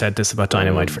 We've said this about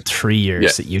Dynamite for 3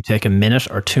 years, that you take a minute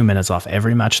or 2 minutes off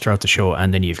every match throughout the show,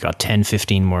 and then you've got 10,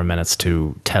 15 more minutes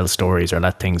to tell stories or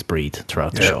let things breathe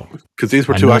throughout the show. Because these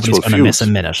were two actual feuds. Nobody's going to miss a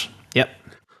minute. Yep.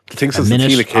 The thing since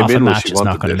Tina came in, match is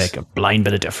not going to make a blind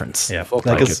bit of difference. Yeah,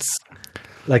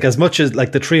 like as much as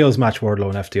like the trios match,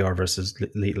 Wardlow and FTR versus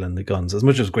Lethal and the Guns. As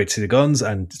much as it's great to see the Guns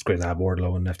and it's great to have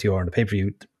Wardlow and FTR on the pay per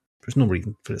view, there's no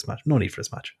reason for this match. No need for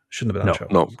this match. Shouldn't have been on the show.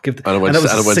 No. And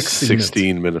it went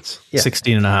 16 minutes. Yeah.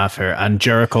 16 and a half here. And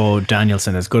Jericho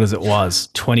Danielson, as good as it was,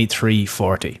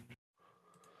 23:40.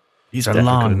 These are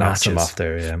long matches off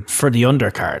there, yeah. For the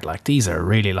undercard. Like, these are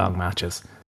really long matches.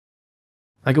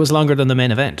 Like, it was longer than the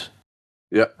main event.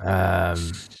 Yeah.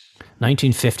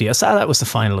 1950. I saw that was the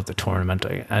final of the tournament,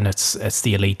 and it's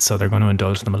the elite, so they're going to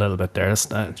indulge them a little bit there.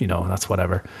 That's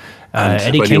whatever.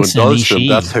 Eddie Kingston and Ishii,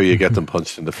 that's how you get them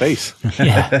punched in the face.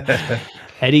 Yeah.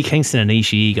 Eddie Kingston and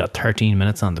Ishii got 13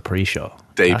 minutes on the pre-show.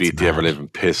 They beat the ever-living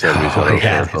piss out of each other.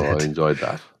 Yeah, I enjoyed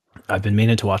that. I've been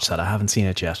meaning to watch that. I haven't seen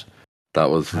it yet.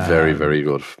 That was very, very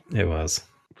good. It was.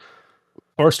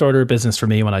 First order of business for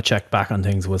me when I checked back on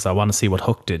things was I want to see what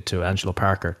Hook did to Angelo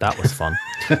Parker. That was fun.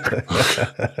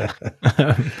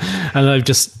 And I've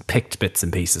just picked bits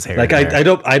and pieces here. Like I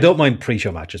don't mind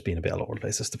pre-show matches being a bit all over the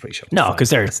place. It's the pre-show. No, because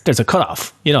there's a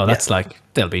cutoff. That's like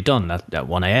they'll be done at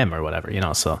 1 a.m. or whatever.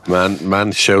 So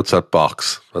man shouts at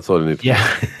box. That's all I need.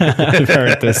 I've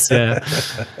heard this. Yeah.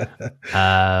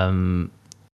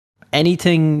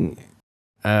 Anything?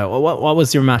 What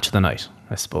was your match of the night?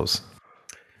 I suppose.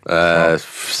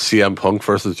 CM Punk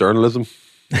versus journalism.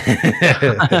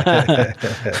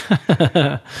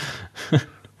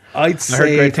 I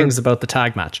heard great things about the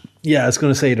tag match. Yeah, I was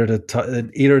going to say either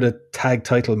the tag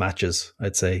title matches.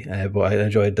 I'd say, but I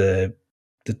enjoyed the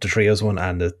the trios one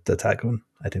and the tag one.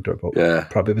 I think they're both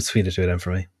probably between the two of them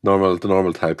for me. The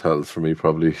normal tag titles for me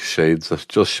probably shades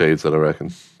that I reckon.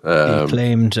 He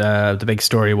claimed the big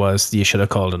story was you should have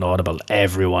called an audible.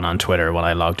 Everyone on Twitter when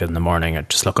I logged in the morning, I'd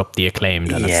just look up the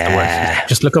Acclaimed and it's the word.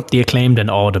 Just look up the Acclaimed and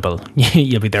audible.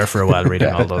 You'll be there for a while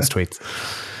reading all those tweets.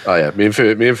 Oh yeah, me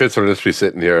and Fitz are literally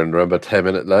sitting here and remember 10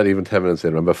 minutes, not even 10 minutes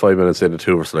in, remember 5 minutes in, the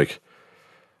two of us like,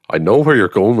 I know where you're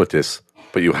going with this,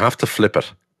 but you have to flip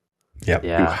it. Yep.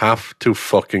 Yeah. You have to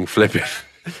fucking flip it.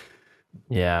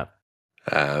 Yeah.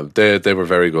 They were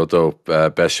very good though.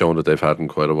 Best shown that they've had in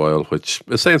quite a while, which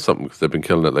is saying something because they've been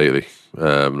killing it lately.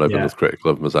 And I've been as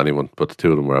critical of them as anyone, but the two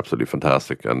of them were absolutely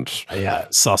fantastic. And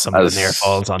saw some of the near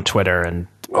falls on Twitter and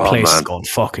place going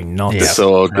fucking nuts. They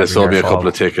sold me a couple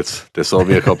of tickets. They sold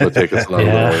me a couple of tickets along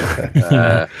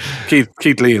the way.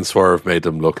 Keith Lee and Swerve made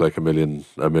them look like $1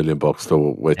 million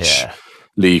though, which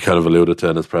Lee kind of alluded to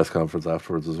in his press conference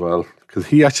afterwards as well, because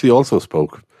he actually also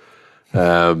spoke.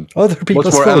 Other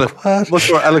people spoke much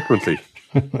more eloquently.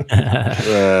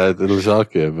 It'll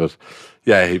shock you, but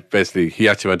yeah, he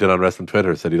actually went in on wrestling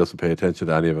Twitter, said he doesn't pay attention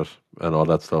to any of it and all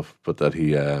that stuff, but that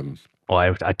he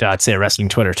I'd say wrestling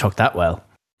Twitter took that well.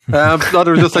 No,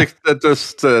 there was just like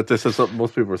they said something.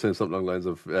 Most people were saying something along the lines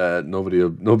of nobody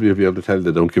will be able to tell you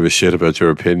they don't give a shit about your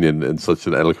opinion in such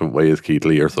an eloquent way as Keith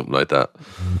Lee or something like that.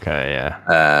 Okay, yeah.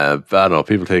 But I don't know,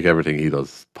 people take everything he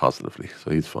does positively, so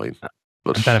he's fine.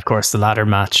 But then, of course, the ladder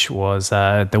match was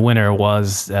the winner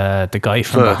was the guy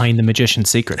from Behind the Magician's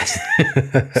Secrets.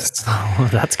 So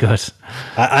that's good.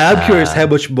 I am curious how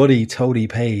much money Tony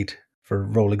paid for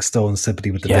Rolling Stone's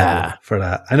Sympathy with the Devil for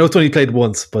that. I know Tony played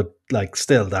once, but like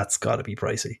still, that's got to be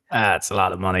pricey. It's a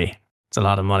lot of money. It's a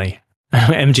lot of money.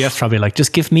 MJF's probably like,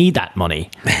 just give me that money.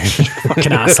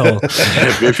 Fucking asshole.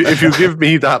 If you give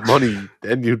me that money,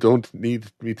 then you don't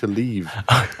need me to leave.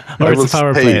 Or it's a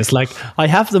power play. It's like, I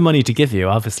have the money to give you,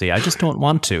 obviously. I just don't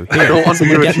want to. Here, I don't want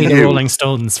to get me the Rolling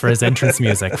Stones for his entrance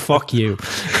music. Fuck you.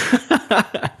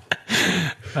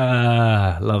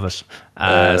 Love it.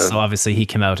 So obviously he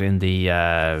came out in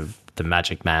the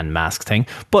Magic Man mask thing.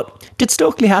 But did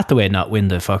Stokely Hathaway not win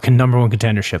the fucking number one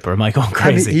contendership, or am I going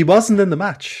crazy? He wasn't in the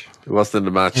match. He wasn't in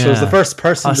the match. So it was the first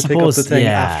person to pick up the thing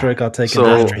after it got taken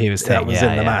after he was in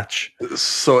the match.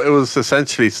 So it was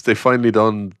essentially, they finally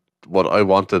done what I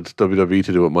wanted WWE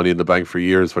to do with Money in the Bank for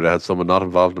years, where they had someone not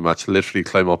involved in the match literally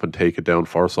climb up and take it down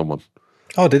for someone.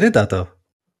 Oh, they did that though.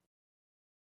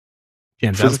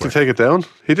 Physically take it down?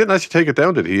 He didn't actually take it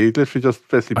down, did he? He literally just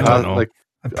basically passed. Like,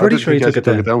 I'm pretty sure he took it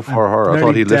down for her. I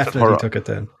thought he lifted her. Took it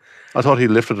down. I thought he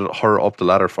lifted her up the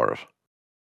ladder for it.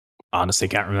 Honestly,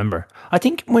 can't remember. I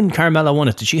think when Carmella won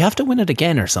it, did she have to win it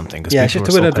again or something? Yeah, she had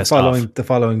to win it the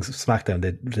following SmackDown.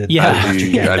 And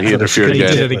he interfered again.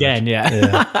 He did it again,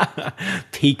 yeah.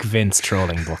 Peak Vince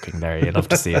trolling booking there. You'd love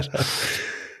to see it.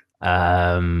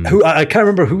 I can't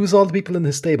remember who was all the people in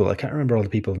his stable. I can't remember all the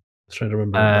people. I was trying to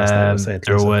remember.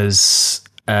 There was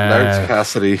Large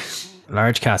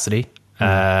Cassidy.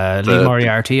 Lee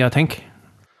Moriarty, I think.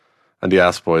 And the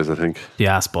Ass Boys, I think. The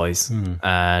Ass Boys.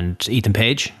 And Ethan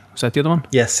Page. Was that the other one?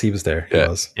 Yes, he was there. He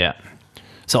was. Yeah.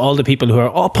 So all the people who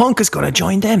are, Punk is going to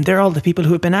join them. They're all the people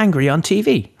who have been angry on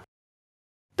TV.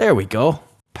 There we go.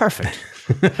 Perfect.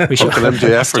 We should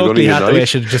MJF Stokely Hathaway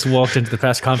should have just walked into the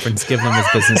press conference, given him his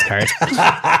business card.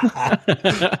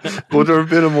 Would there have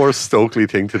been a more Stokely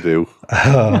thing to do?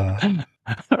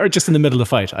 Or just in the middle of the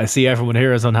fight. I see everyone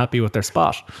here is unhappy with their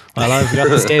spot. Well, I've got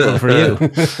the stable for you.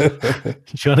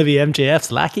 You want to be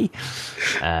MJF's lackey?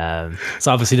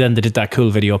 So obviously then they did that cool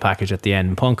video package at the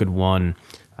end. Punk had won.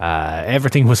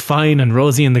 Everything was fine and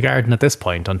rosy in the garden at this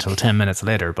point until 10 minutes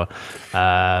later. But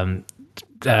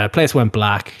place went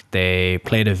black. They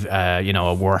played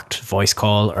a worked voice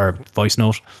call or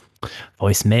voicemail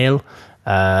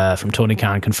from Tony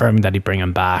Khan confirming that he'd bring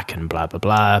him back and blah blah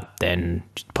blah. Then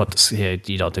put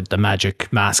the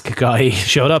magic mask guy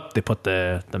showed up. They put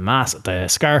the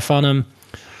scarf on him.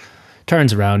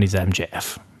 Turns around, he's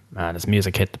MJF, and his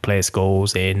music hit. The place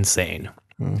goes insane.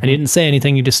 And he didn't say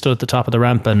anything. He just stood at the top of the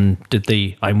ramp and did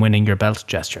the "I'm winning your belt"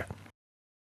 gesture.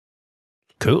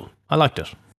 Cool. I liked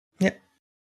it. Yeah.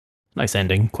 Nice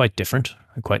ending. Quite different.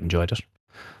 I quite enjoyed it.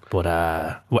 But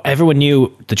everyone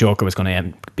knew the Joker was going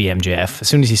to be MJF. As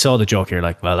soon as he saw the Joker, you're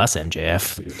like, well, that's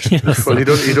MJF. Well,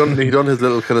 he done his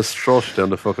little kind of strut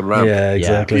down the fucking ramp. Yeah,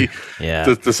 exactly.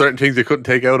 There's certain things you couldn't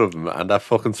take out of him, and that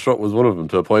fucking strut was one of them,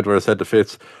 to a point where I said to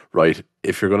Fitz, right,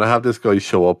 if you're going to have this guy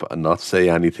show up and not say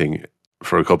anything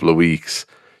for a couple of weeks,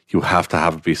 you have to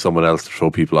have it be someone else to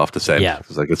throw people off the set. Yeah.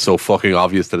 It's like, it's so fucking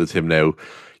obvious that it's him now.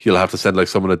 you'll have to send like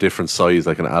someone a different size,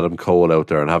 like an Adam Cole out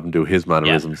there, and have him do his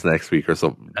mannerisms next week or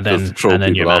something. And then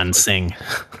your man sing.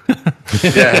 just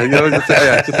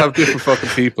have different fucking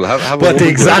people. But the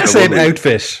exact same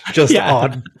outfit, just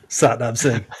on Satnam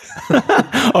Singh.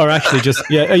 Or actually just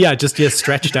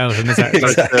stretched out and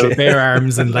like bare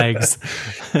arms and legs.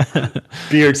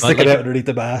 Beard sticking out underneath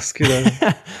the mask.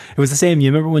 It was the same. You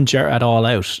remember when at All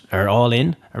Out or All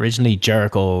In? Originally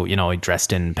Jericho, he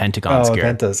dressed in Pentagon's gear.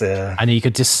 Pentas, yeah. And you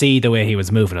could just see the way he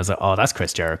was moving. I was like, oh, that's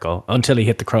Chris Jericho. Until he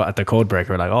hit at the code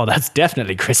breaker, like, oh, that's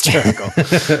definitely Chris Jericho.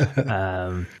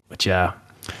 But yeah.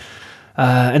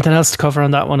 Anything else to cover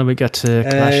on that one? And we get to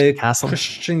Clash at the Castle.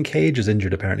 Christian Cage is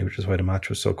injured apparently, which is why the match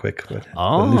was so quick. But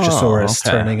Luchasaurus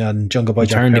turning on Jungle Boy. He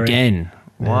turned again.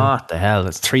 Yeah. What the hell?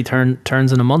 It's 3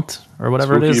 turns in a month or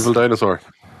whatever Spooky it is. Evil dinosaur.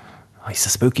 Oh, he's a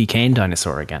spooky Kane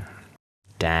dinosaur again.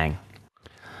 Dang.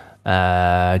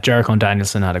 Jericho and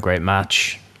Danielson had a great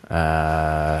match.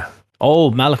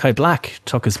 Malachi Black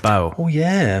took his bow. Oh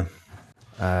yeah.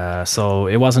 So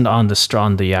it wasn't on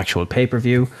the actual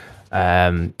pay-per-view.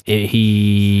 Damn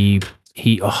it,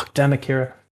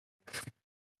 Kira.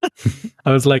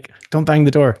 I was like, don't bang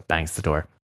the door. Bangs the door.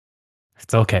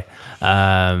 It's okay.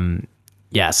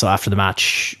 So after the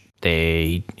match,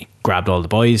 they grabbed all the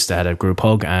boys, they had a group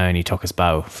hug, and he took his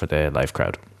bow for the live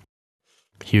crowd.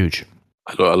 Huge.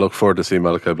 I look forward to seeing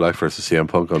Malachi Black versus CM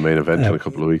Punk on main event in a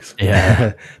couple of weeks.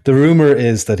 Yeah. The rumor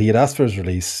is that he had asked for his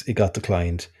release, it got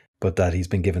declined, but that he's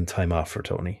been given time off for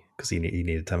Tony because he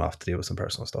needed time off to deal with some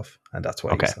personal stuff, and that's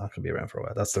why he's not going to be around for a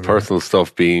while. That's the personal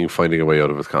stuff being finding a way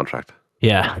out of his contract.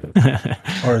 Yeah.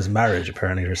 Or his marriage,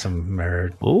 apparently. There's some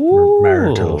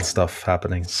marital stuff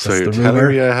happening. So you're telling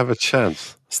me I have a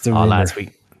chance? Lads,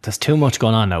 there's too much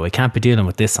going on now. We can't be dealing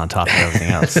with this on top of everything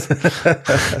else.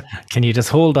 Can you just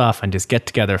hold off and just get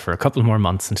together for a couple more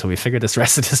months until we figure this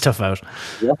rest of the stuff out?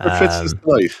 What Fitz is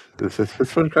life? Is Fitz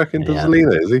cracking into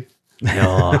Zelina, is he?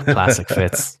 No, classic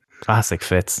Fitz. Classic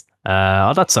Fitz.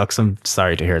 That sucks. I'm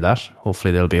sorry to hear that.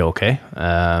 Hopefully they'll be okay.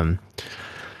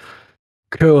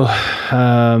 Cool.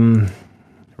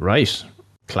 Right.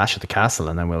 Clash at the Castle,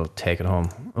 and then we'll take it home.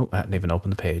 Oh, I hadn't even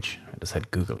opened the page. I just had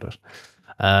Googled it.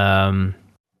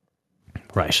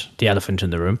 Right. The elephant in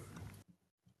the room.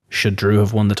 Should Drew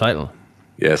have won the title?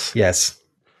 Yes.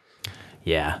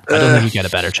 Yeah. I don't think you get a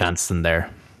better chance than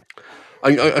there.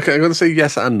 I'm going to say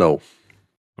yes and no.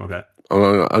 Okay. I'm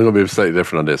going to be slightly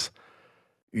different on this.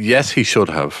 Yes, he should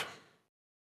have.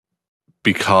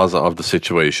 Because of the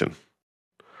situation.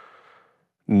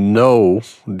 No,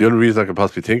 the only reason I can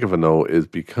possibly think of a no is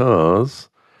because,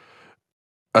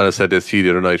 and I said this to you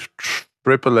the other night,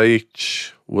 Triple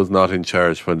H was not in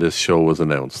charge when this show was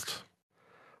announced.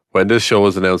 When this show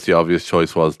was announced, the obvious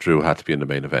choice was Drew had to be in the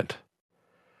main event.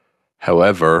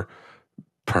 However,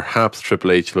 perhaps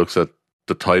Triple H looks at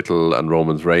the title and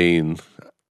Roman's reign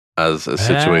as a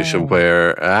situation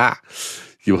where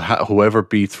whoever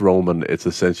beats Roman, it's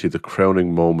essentially the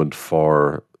crowning moment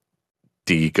for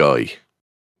the guy.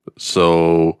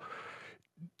 So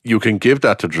you can give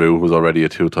that to Drew, who's already a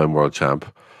 2-time world champ,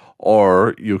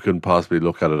 or you can possibly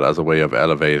look at it as a way of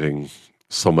elevating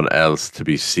someone else to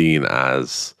be seen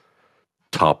as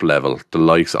top level, the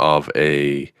likes of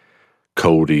a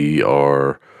Cody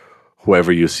or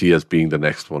whoever you see as being the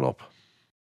next one up.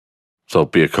 So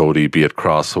be it Cody, be it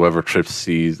Cross, whoever Trips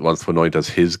wants to anoint as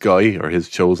his guy or his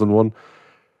chosen one.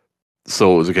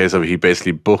 So it was a case of he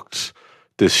basically booked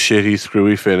this shitty,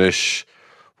 screwy finish,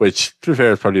 which, to be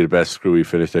fair, is probably the best screwy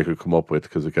finish they could come up with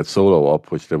because it gets Solo up,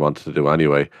 which they wanted to do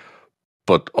anyway.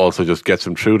 But also just gets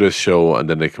them through this show and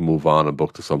then they can move on and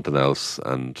book to something else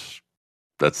and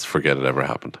let's forget it ever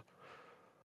happened.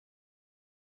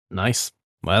 Nice.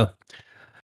 Well,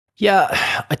 yeah,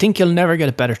 I think you'll never get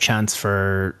a better chance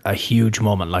for a huge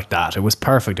moment like that. It was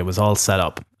perfect. It was all set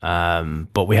up.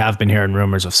 But we have been hearing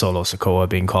rumors of Solo Sikoa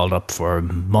being called up for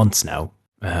months now.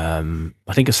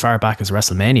 I think as far back as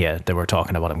WrestleMania, they were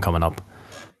talking about him coming up.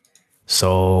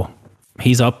 So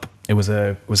he's up. It was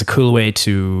a cool way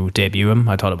to debut him.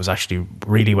 I thought it was actually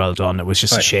really well done. It was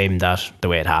just a shame that the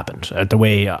way it happened. I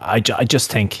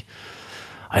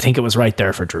think it was right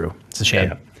there for Drew. It's a shame.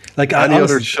 Yeah. Like any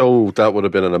other show, that would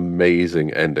have been an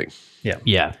amazing ending.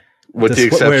 Yeah. With the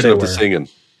exception of the singing.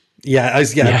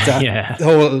 The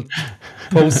whole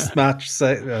post-match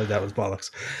that was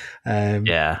bollocks. And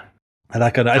that I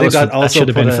think that also should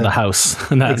have been for the house.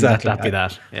 Exactly. That'd be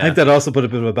that. Yeah. I think that also put a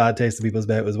bit of a bad taste in people's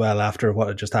mouth as well after what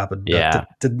had just happened. Yeah. That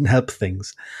didn't help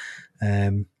things.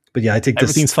 But yeah, I think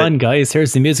everything's fine, guys.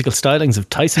 Here's the musical stylings of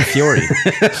Tyson Fury.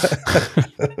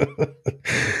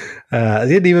 I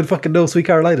didn't even fucking know Sweet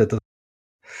Carolina.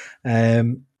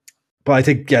 But I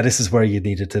think, this is where you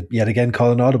needed to yet again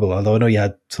call an audible. Although I know you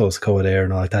had Sosa there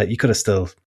and all like that, you could have still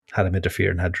had him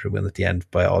interfere and had Drew win at the end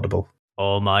by audible.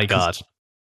 Oh my God.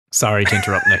 Sorry to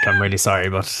interrupt, Nick. I'm really sorry,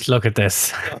 but look at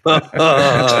this.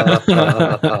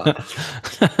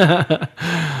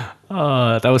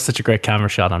 Oh, that was such a great camera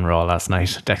shot on Raw last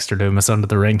night. Dexter Lumis under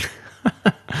the ring.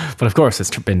 But of course,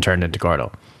 it's been turned into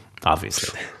Gordo,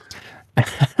 obviously.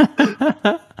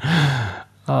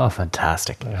 Oh,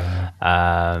 fantastic.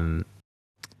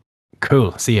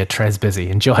 Cool. See you, Trez busy.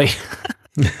 Enjoy.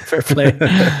 Fair play.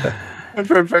 I'm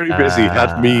very, very busy.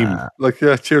 That meme.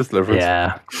 Cheers, Livers.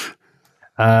 Yeah.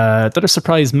 That a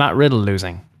surprise, Matt Riddle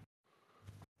losing.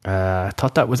 I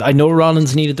thought that was... I know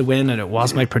Rollins needed the win, and it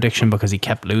was my prediction because he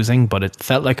kept losing, but it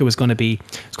felt like it was going to be...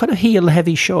 It's quite a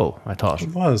heel-heavy show, I thought.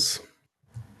 It was.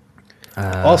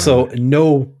 Also,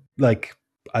 no,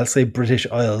 I'll say British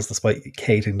Isles, despite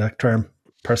hating that term,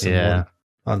 person won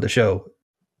on the show.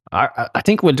 I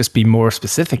think we'll just be more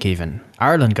specific even.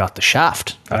 Ireland got the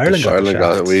shaft.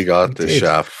 We got the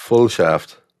shaft. Full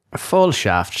shaft. A full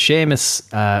shaft.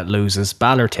 Sheamus loses.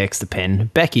 Balor takes the pin.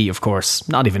 Becky, of course,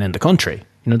 not even in the country.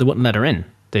 They wouldn't let her in.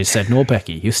 They said, no,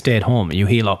 Becky, you stay at home. You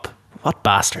heal up. What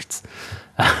bastards.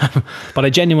 But I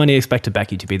genuinely expected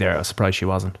Becky to be there. I was surprised she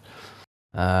wasn't.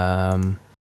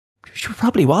 She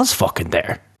probably was fucking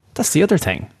there. That's the other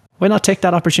thing. Why not take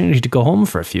that opportunity to go home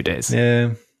for a few days?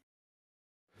 Yeah.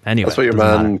 Anyway. That's what your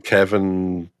man,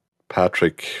 Kevin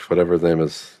Patrick, whatever his name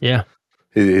is. Yeah.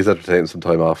 He's taking some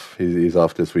time off. He's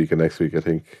off this week and next week, I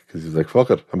think, because he's like,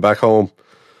 fuck it, I'm back home.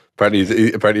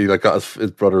 Apparently, got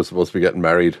his brother was supposed to be getting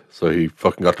married, so he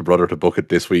fucking got the brother to book it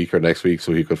this week or next week,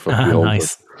 so he could fucking be home.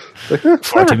 Nice.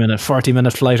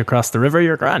 40-minute flight across the river.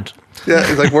 You're grand. Yeah,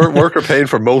 it's like work are paying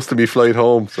for most of me flight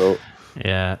home. So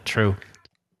yeah, true.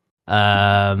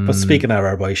 But speaking of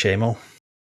our boy Shamo,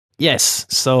 yes.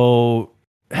 So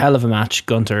hell of a match,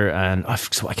 Gunter and I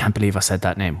can't believe I said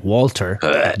that name. Walter.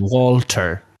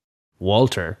 Walter.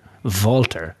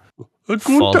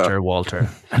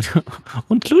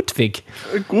 Und Ludwig.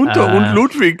 Gunther und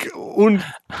Ludwig und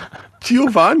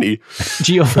Giovanni.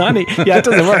 Yeah, it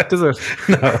doesn't work, does it?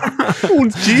 No.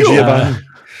 Und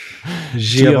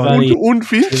Giovanni und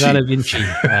Vinci. Giovanni Vinci.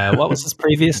 What was his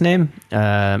previous name?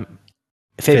 Fabian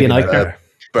Eichner.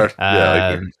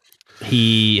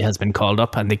 He has been called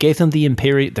up, and they gave him the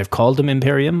Imperium. They've called him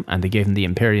Imperium, and they gave him the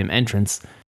Imperium entrance,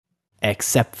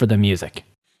 except for the music.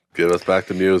 Give us back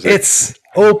the music. It's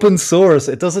open source.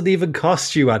 It doesn't even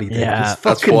cost you anything. Yeah, just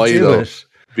fucking do it.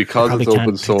 Because it's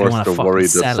open source, they're worried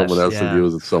that someone else will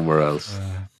use it somewhere else.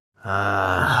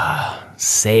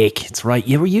 Sake. It's right.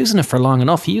 You were using it for long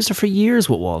enough. You used it for years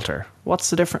with Walter. What's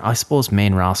the difference? I suppose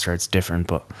main roster, it's different,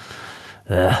 but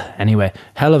anyway,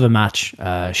 hell of a match.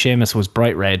 Sheamus was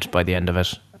bright red by the end of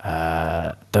it.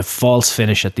 The false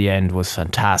finish at the end was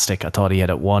fantastic. I thought he had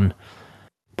it won,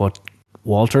 but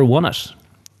Walter won it.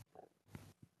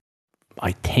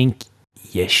 I think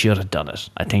you should have done it.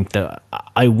 I think that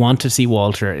I want to see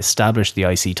Walter establish the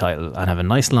IC title and have a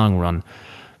nice long run,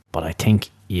 but I think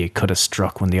you could have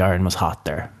struck when the iron was hot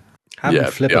there. Have him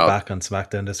flip it back on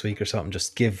SmackDown this week or something.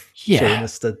 Just give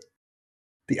Sheamus the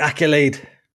accolade.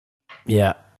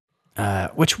 Yeah.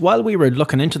 Which, while we were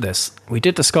looking into this, we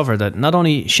did discover that not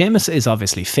only Sheamus is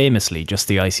obviously famously just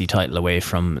the IC title away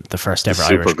from the first ever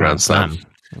Irish Grand Slam.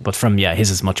 But from,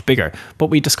 his is much bigger. But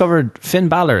we discovered Finn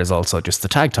Balor is also just the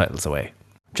tag titles away.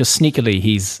 Just sneakily,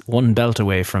 he's one belt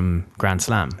away from Grand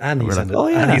Slam. And he's,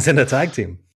 and he's in a tag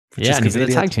team. And he's in a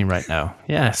tag team right now.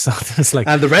 Yeah, so it's like...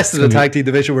 And the rest of the tag team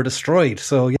division were destroyed,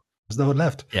 so there's no one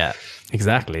left. Yeah,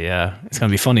 exactly, yeah. It's going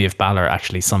to be funny if Balor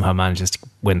actually somehow manages to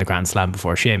win the Grand Slam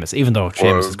before Sheamus, even though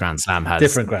Sheamus' Grand Slam has...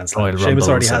 Different Grand Slam. Sheamus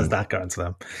already has that Grand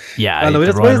Slam. Yeah,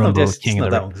 the Royal Rumble, King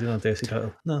of the Ring. He doesn't have the IC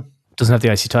title. No. Doesn't have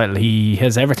the IC title. He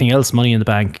has everything else: Money in the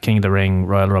Bank, King of the Ring,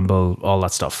 Royal Rumble, all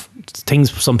that stuff. Things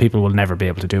some people will never be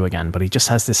able to do again. But he just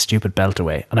has this stupid belt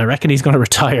away, and I reckon he's going to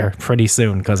retire pretty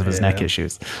soon because of his neck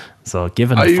issues. So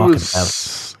give him the fucking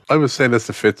belt. I was saying this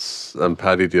to Fitz and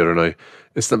Paddy the other night.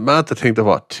 It's mad to think that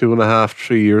 2.5,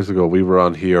 3 years ago we were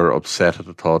on here upset at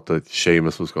the thought that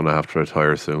Sheamus was going to have to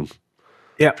retire soon.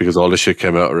 Yeah, because all the shit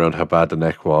came out around how bad the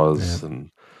neck was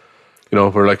and.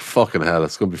 We're like, fucking hell,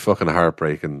 it's going to be fucking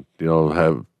heartbreaking.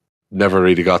 How we never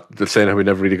really got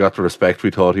the respect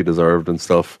we thought he deserved and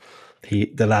stuff.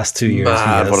 The last 2 years.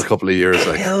 What a couple of years.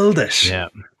 Killed it. Yeah,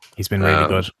 he's been really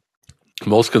good.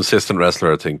 Most consistent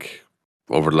wrestler, I think,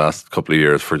 over the last couple of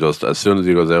years for just as soon as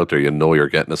he goes out there, you're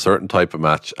getting a certain type of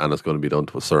match and it's going to be done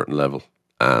to a certain level.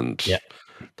 And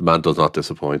the man does not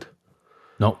disappoint.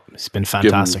 No, it's been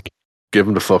fantastic. Give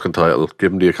him the fucking title.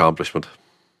 Give him the accomplishment.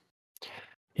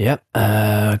 Yep.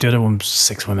 The other one's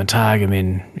 6-women tag. I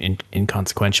mean,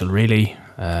 inconsequential, really.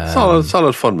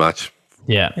 Solid fun match.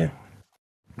 Yeah.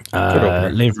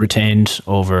 Liv retained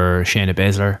over Shayna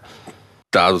Baszler.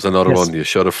 That was another one. You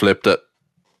should have flipped it.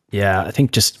 Yeah, I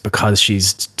think just because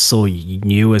she's so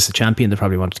new as a champion, they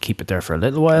probably wanted to keep it there for a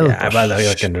little while. Yeah, well, I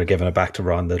reckon they're giving it back to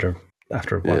Ronda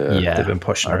after what they've been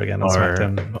pushing her again on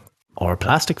SmackDown. Or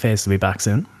Plastic Face will be back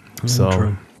soon.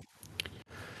 True.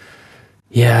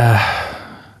 Yeah,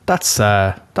 that's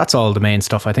all the main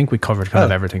stuff. I think we covered kind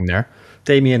of everything there.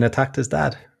 Damien attacked his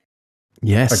dad.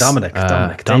 Yes, or Dominic.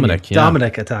 Dominic. Yeah.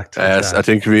 Dominic attacked. Yes, I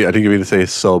think you mean to say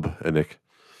sub, Nick.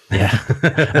 Yeah,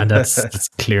 and that's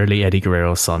clearly Eddie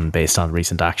Guerrero's son based on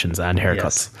recent actions and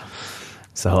haircuts.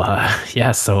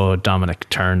 Yes. So Dominic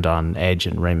turned on Edge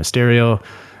and Rey Mysterio,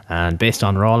 and based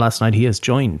on Raw last night, he has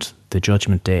joined the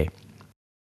Judgment Day,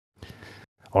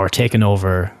 or taken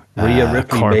over Rhea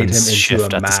Ripley Corbin's made him into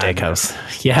shift a at the man.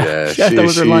 steakhouse. Yeah, that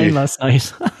was her line last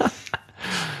night.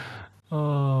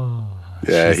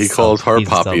 Yeah, he calls her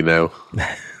Poppy now.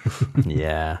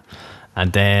 Yeah.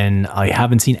 And then I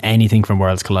haven't seen anything from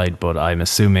Worlds Collide, but I'm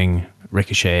assuming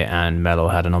Ricochet and Melo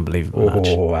had an unbelievable match.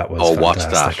 That was fantastic. Watch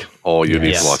that. Oh, you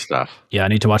need to watch that. Yeah, I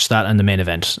need to watch that and the main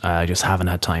event. I just haven't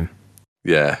had time.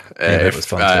 Yeah. It was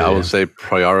fun too, I would say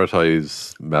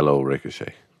prioritize Melo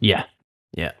Ricochet. Yeah.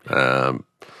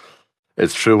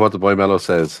 It's true what the boy Melo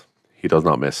says. He does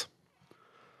not miss.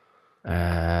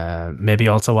 Maybe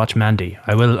also watch Mandy.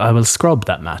 I will scrub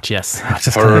that match. Yes, her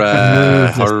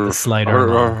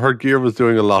gear was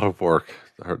doing a lot of work.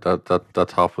 That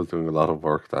top was doing a lot of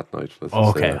work that night.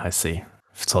 Okay, I see.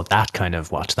 So that kind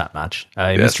of watched that match.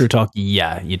 Mystery Talk,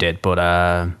 yeah, you did. But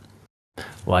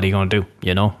what are you going to do?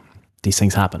 You know, these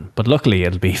things happen. But luckily,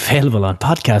 it'll be available on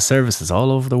podcast services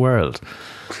all over the world.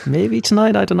 Maybe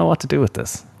tonight, I don't know what to do with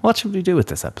this. What should we do with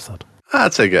this episode?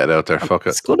 I'd say get it out there. Fuck it.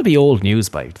 It's going to be old news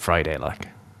by Friday, like.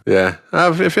 Yeah,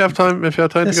 if you have time to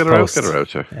get her out, get her out.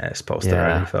 Sure. Yeah, it's posted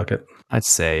already. Fuck it. I'd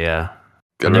say Get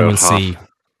and her then out we'll see.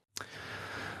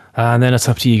 And then it's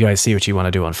up to you guys. See what you want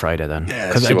to do on Friday. Then,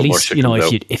 because at least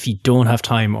if you don't have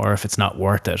time or if it's not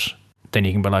worth it, then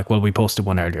you can be like, well, we posted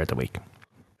one earlier in the week.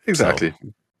 Exactly. So,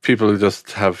 people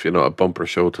just have a bumper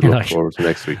show to look forward to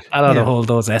next week. I don't hold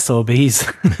those SOBs.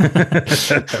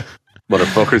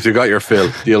 Motherfuckers, you got your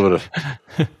fill. Deal with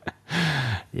it.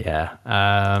 Yeah.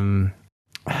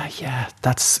 Yeah,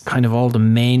 that's kind of all the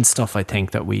main stuff. I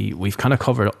think that we've kind of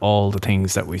covered all the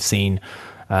things that we've seen.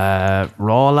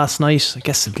 Raw last night. I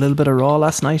guess a little bit of Raw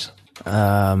last night.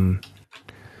 There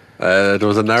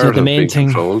was a narrative being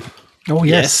controlled. Oh,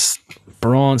 yes.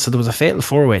 Braun. So there was a fatal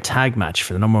 4-way tag match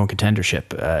for the number one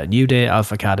contendership. New Day,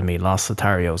 Alpha Academy, Los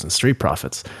Lotharios, and Street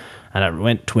Profits. And it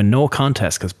went to a no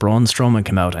contest because Braun Strowman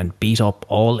came out and beat up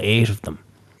all 8 of them.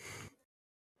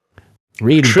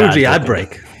 Really True bad the ad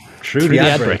break. True the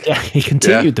ad break. Yeah, he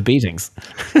continued the beatings.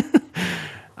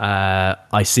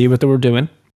 I see what they were doing.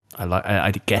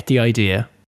 I get the idea.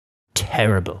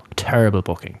 Terrible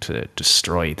booking to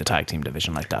destroy the tag team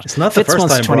division like that. It's not the first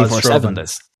time 24/7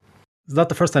 this. It's not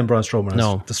the first time Braun Strowman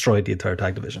has destroyed the entire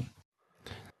tag division.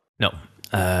 No.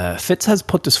 Fitz has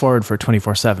put this forward for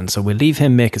 24/7, so we'll leave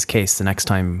him make his case the next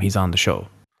time he's on the show.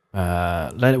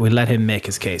 We'll let him make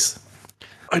his case.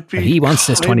 He wants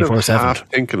this 24/7.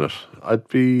 Thinking it, I'd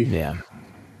be. Yeah.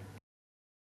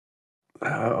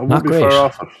 I wouldn't be far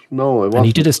off it. No, it wasn't. And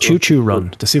he did his choo-choo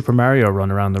run, the Super Mario run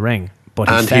around the ring, but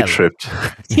he tripped.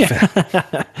 Yeah.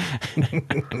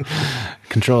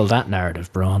 Control that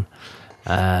narrative, Braun.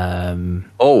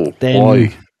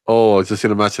 Why? Oh, I just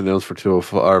seen a match announced for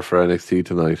 204 for NXT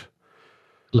tonight.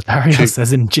 Lothario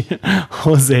says in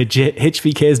Jose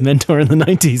HBK's mentor in the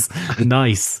 90s.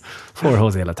 Nice. Poor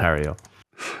Jose Lothario.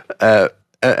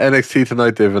 NXT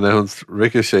tonight, they've announced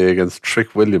Ricochet against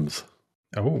Trick Williams.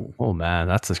 Oh man,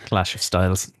 that's a clash of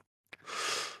styles.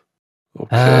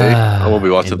 Okay. I won't be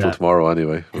watching until tomorrow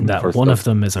anyway. That one of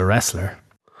them is a wrestler.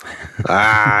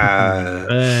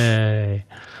 Hey.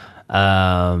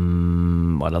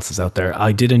 What else is out there?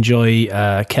 I did enjoy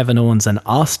Kevin Owens and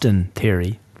Austin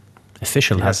Theory.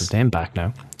 Official has his name back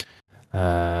now.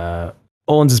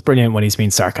 Owens is brilliant when he's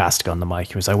being sarcastic on the mic.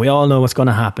 He was like, we all know what's going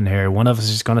to happen here. One of us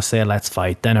is going to say, let's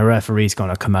fight. Then a referee's going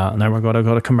to come out, and then we're going to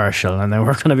go to commercial, and then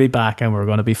we're going to be back, and we're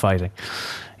going to be fighting.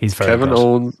 He's very Kevin good.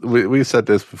 Owens, we said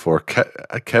this before.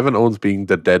 Kevin Owens being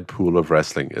the Deadpool of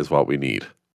wrestling is what we need.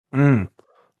 The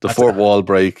fourth wall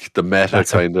break, the meta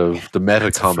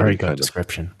comedy very good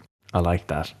description. I like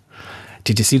that.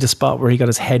 Did you see the spot where he got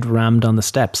his head rammed on the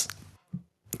steps?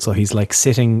 So he's like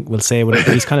sitting, we'll say,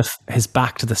 he's kind of his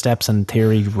back to the steps, and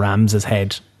Theory rams his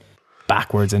head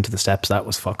backwards into the steps. That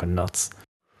was fucking nuts.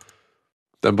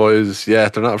 Them boys, they're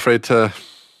not afraid to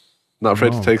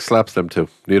take slaps. Them two,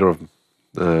 neither of them.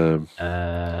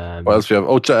 What else do we have?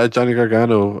 Oh, Johnny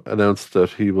Gargano announced that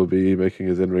he will be making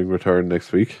his in-ring return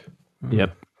next week.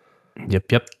 Yep.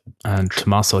 And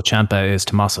Tommaso Ciampa is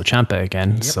Tommaso Ciampa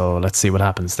again. So let's see what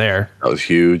happens there. That was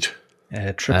huge.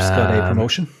 Trips got a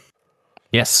promotion.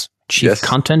 Yes. Chief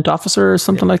Content Officer or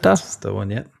something like that. That's the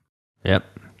one, Yep.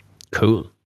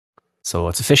 Cool. So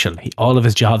it's official. All of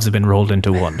his jobs have been rolled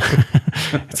into one.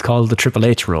 It's called the Triple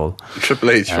H role.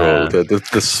 Triple H role.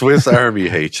 The Swiss Army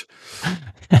H.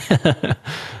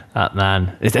 That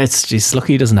man. He's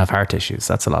lucky he doesn't have heart issues.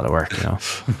 That's a lot of work,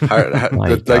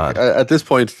 At this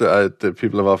point, the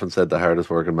people have often said the hardest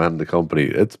working man in the company.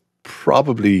 It's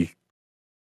probably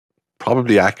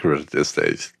accurate at this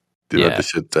stage. The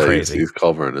shit that he's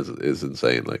covering is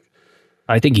insane. Like,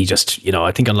 I think he just,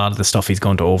 I think a lot of the stuff he's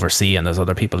going to oversee, and there's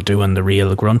other people doing the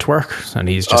real grunt work, and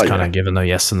he's just kind of giving the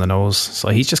yes and the no's. So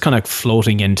he's just kind of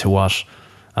floating into what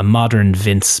a modern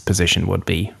Vince position would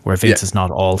be, where Vince is not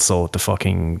also the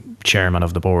fucking chairman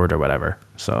of the board or whatever.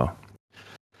 So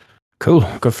cool,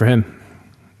 good for him.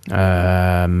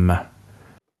 Raw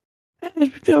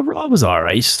was all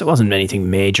right. There wasn't anything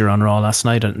major on Raw last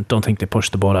night. I don't think they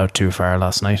pushed the boat out too far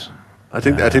last night. I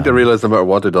think they realized no matter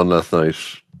what they'd done last night,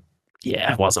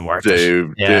 it wasn't worth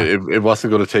it. It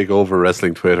wasn't going to take over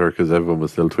wrestling Twitter, because everyone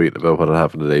was still tweeting about what had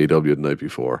happened at AEW the night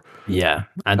before. Yeah,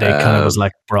 and it kind of was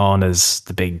like Braun is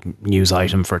the big news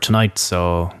item for tonight.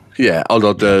 So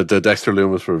although the Dexter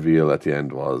Lumis reveal at the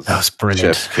end was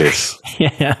brilliant. Chef's kiss.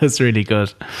 It was really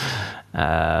good.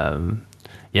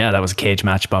 That was a cage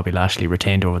match. Bobby Lashley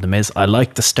retained over The Miz. I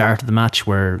liked the start of the match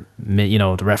where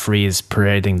the referee is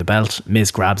parading the belt.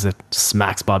 Miz grabs it,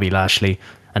 smacks Bobby Lashley,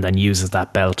 and then uses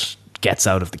that belt, gets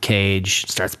out of the cage,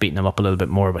 starts beating him up a little bit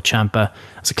more with Ciampa.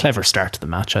 It's a clever start to the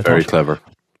match, I thought. Very clever.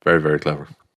 Very, very clever.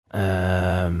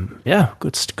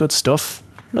 Good stuff.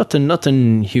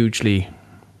 Nothing hugely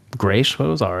great. Well,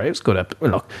 it was all right. It was good.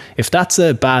 Look, if that's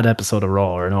a bad episode of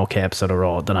Raw or an okay episode of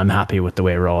Raw, then I'm happy with the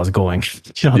way Raw is going.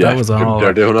 That was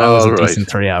they're doing all right. Decent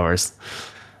 3 hours.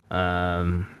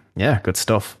 Good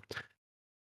stuff.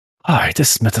 All right,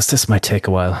 this might take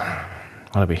a while.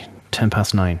 What'll it be?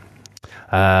 9:10.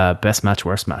 Best match,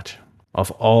 worst match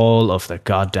of all of the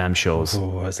goddamn shows.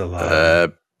 Oh, that's a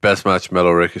lot. Best match,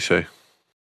 Melo Ricochet.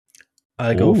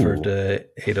 I go for the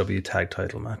AW tag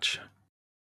title match.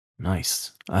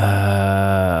 Nice.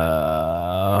 Honorable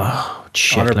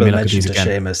mention to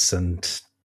Sheamus and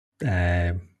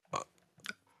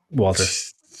Walter.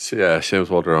 Sheamus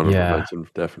Walter honorable mention,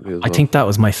 definitely as well. I think that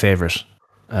was my favorite.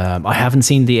 I haven't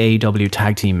seen the AEW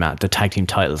tag team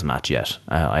titles match yet.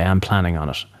 I am planning on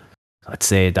it. I'd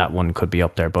say that one could be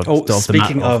up there. But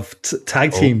speaking of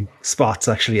tag team spots,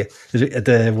 actually,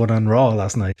 the one on Raw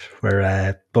last night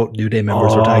where both New Day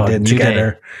members were tagged in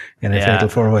together in a fatal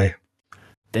 4-way.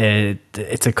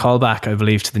 It's a callback, I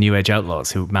believe, to the New Age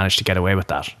Outlaws, who managed to get away with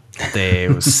that.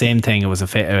 It was the same thing. It was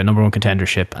a number one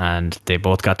contendership, and they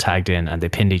both got tagged in, and they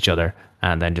pinned each other,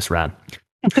 and then just ran.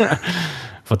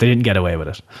 But they didn't get away with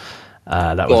it.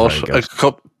 That was very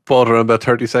good. But around about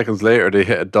 30 seconds later, they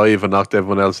hit a dive and knocked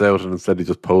everyone else out, and instead he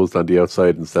just posed on the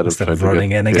outside instead of trying running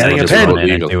to in and getting a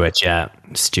pin. Do it,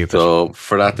 stupid. So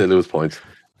for that, they lose points.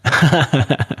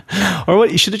 Or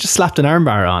what? You should have just slapped an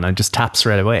armbar on and just tap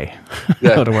straight away.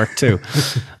 That would have worked too.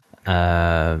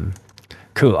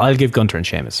 Cool. I'll give Gunter and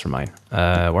Sheamus for mine.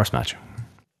 Worst match.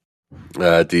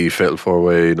 The Fatal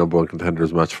 4-Way number one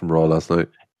contenders match from Raw last night.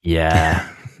 Yeah.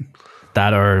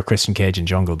 That or Christian Cage and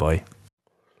Jungle Boy.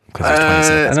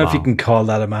 I don't know if you can call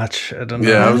that a match. I don't know.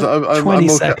 Yeah, I'm 20 okay,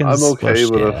 seconds. I'm okay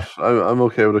with it. I'm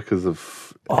okay with it because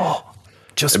of.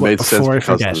 Just it made sense before I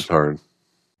because forget. of the turn.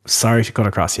 Sorry to cut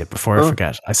across you. Before I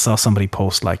forget, I saw somebody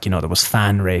post there was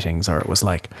fan ratings, or it was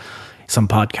like some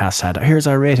podcast had, here's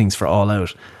our ratings for All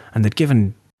Out, and they'd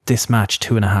given this match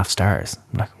 2.5 stars.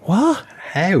 I'm like, what?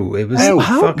 How? It was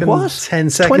fucking what? 10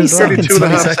 seconds. 20 seconds.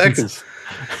 2.5 seconds.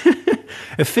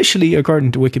 Officially,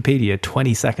 according to Wikipedia,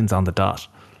 20 seconds on the dot.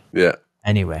 Yeah.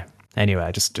 Anyway,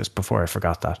 just before I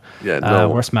forgot that. Yeah. No.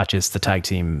 Worst match is the tag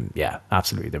team. Yeah,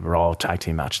 absolutely. The Raw tag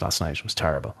team match last night was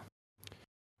terrible.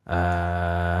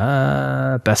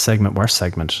 Best segment, worst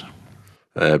segment.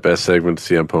 Best segment,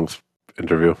 CM Punk's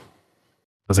interview.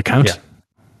 Does it count? Yeah.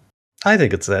 I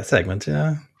think it's that segment.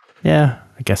 Yeah. Yeah,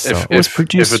 I guess so. It was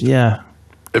produced.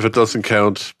 If it doesn't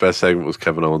count, best segment was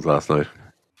Kevin Owens last night.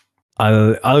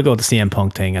 I'll go with the CM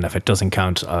Punk thing, and if it doesn't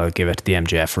count, I'll give it to the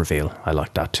MJF reveal. I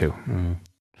like that too.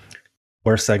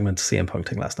 Worst segment, CM Punk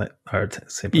thing last night.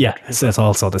 It's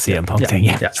also the CM Punk thing.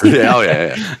 Yeah.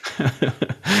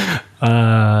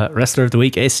 Wrestler of the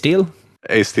week, Ace Steel.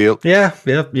 Ace Steel. Yeah.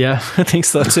 I think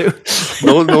so too.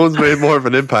 No one's made more of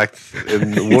an impact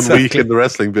in one week in the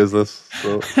wrestling business.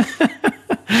 So.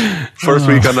 First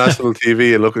week on national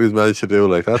TV, and look what he's managed to do.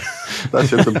 Like that's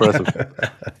just impressive.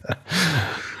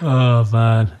 Oh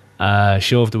man!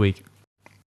 Show of the week.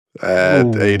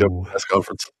 AEW press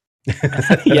conference.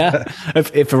 Yeah,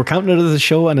 if we're counting it as a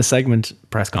show and a segment,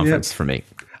 press conference for me.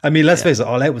 I mean, let's face it,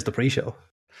 All Out was the pre-show.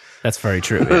 That's very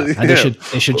true. Yeah. And they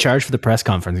should charge for the press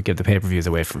conference and give the pay-per-views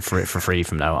away for free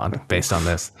from now on, based on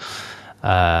this.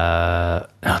 The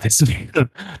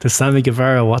Sammy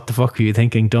Guevara, what the fuck were you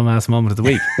thinking? Dumbass moment of the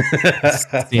week.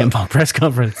 CM Punk press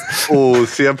conference. Oh,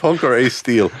 CM Punk or Ace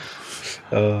Steel?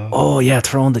 Oh yeah,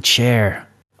 throwing the chair.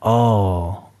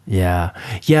 Oh yeah.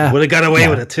 Would have got away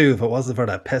with it too if it wasn't for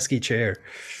that pesky chair.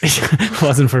 It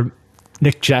wasn't for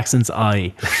Nick Jackson's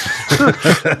eye.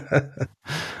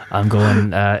 I'm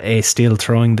going Ace Steel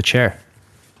throwing the chair.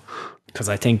 Because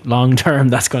I think long term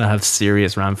that's going to have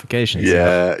serious ramifications.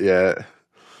 Yeah.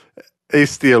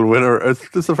 Ace Steel winner.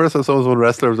 This is the first time someone's won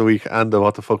Wrestler of the Week and the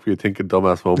what the fuck were you thinking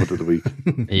dumbass moment of the week.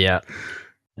 Yeah.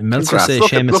 And Meltzer says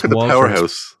look at the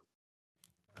powerhouse.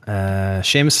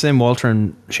 Sheamus saying Walter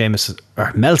and Sheamus,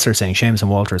 or Meltzer saying Sheamus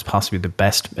and Walter is possibly the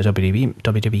best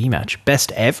WWE match.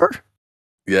 Best ever?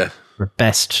 Yeah. Or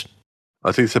best?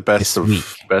 I think it's the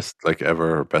best like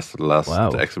ever, best of the last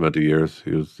X amount of years.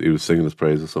 He was singing his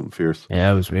praises, something fierce.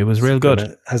 Yeah, it was real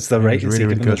good. Has the ratings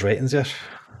given those ratings yet?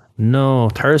 No,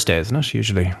 Thursday, isn't it?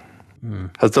 Usually.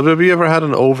 Has WWE ever had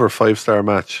an over 5-star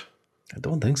match? I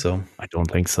don't think so. I don't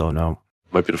think so. No.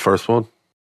 Might be the first one.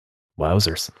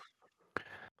 Wowzers.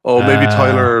 Oh,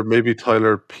 maybe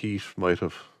Tyler Pete might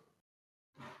have.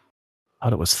 I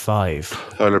thought it was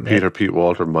 5. Tyler Pete or Pete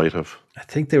Walter might have. I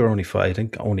think they were only 5. I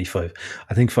think only 5.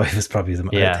 I think 5 is probably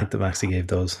I think the max he gave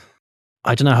those.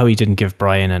 I don't know how he didn't give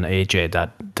Brian and AJ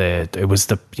it was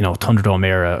the Thunderdome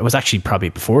era. It was actually probably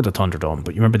before the Thunderdome,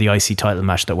 but you remember the IC title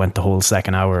match that went the whole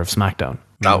second hour of SmackDown?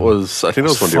 I think that was one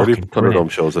of the early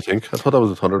Thunderdome shows, I think. I thought that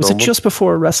was a Thunderdome. Was it just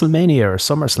before WrestleMania or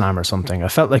SummerSlam or something? I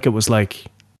felt like it was like,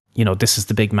 this is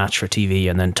the big match for TV,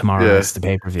 and then tomorrow is the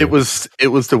pay-per-view. It was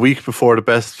the week before the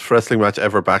best wrestling match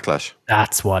ever, Backlash.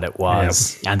 That's what it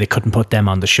was. Yep. And they couldn't put them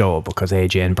on the show because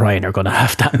AJ and Brian are going to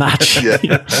have that match.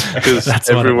 Because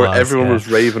everyone was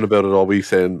raving about it all week,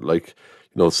 saying like,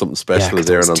 something special is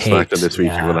airing on SmackDown this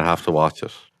week. You're going to have to watch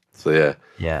it. So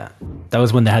yeah, that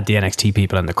was when they had the NXT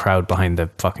people in the crowd behind the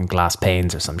fucking glass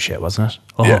panes or some shit, wasn't it?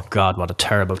 Oh God, what a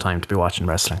terrible time to be watching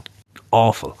wrestling.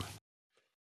 Awful.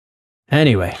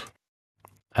 Anyway,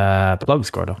 plugs,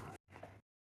 Gordo.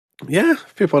 Yeah,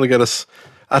 if people want to get us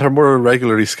at our more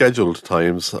regularly scheduled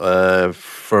times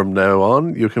from now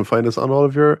on, you can find us on all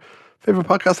of your favorite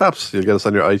podcast apps. You'll get us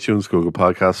on your iTunes, Google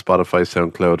Podcasts, Spotify,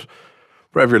 SoundCloud.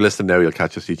 Wherever you're listening now, you'll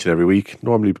catch us each and every week.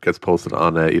 Normally it gets posted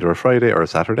on either a Friday or a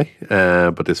Saturday,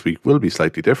 but this week will be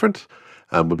slightly different.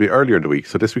 Will be earlier in the week.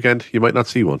 So this weekend, you might not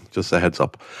see one. Just a heads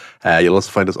up. You'll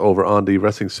also find us over on the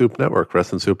Wrestling Soup Network,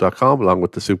 WrestlingSoup.com, along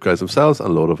with the Soup Guys themselves and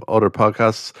a load of other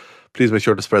podcasts. Please make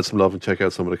sure to spread some love and check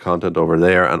out some of the content over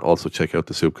there, and also check out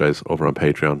the Soup Guys over on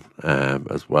Patreon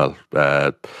as well.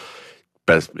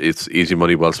 It's easy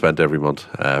money well spent every month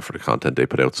for the content they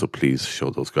put out. So please show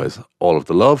those guys all of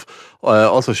the love.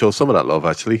 Also show some of that love,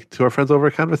 actually, to our friends over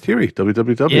at Canvas Theory,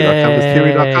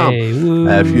 www.canvastheory.com.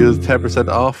 If you use 10%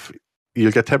 off, you'll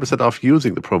get 10% off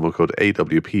using the promo code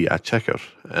AWP at checkout.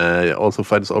 Also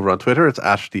find us over on Twitter. It's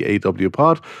at the AW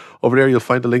Pod. Over there, you'll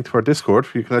find a link to our Discord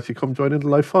where you can actually come join in the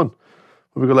live fun.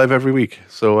 We go live every week.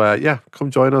 So come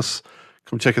join us.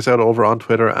 Come check us out over on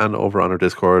Twitter and over on our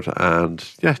Discord. And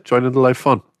join in the live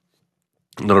fun.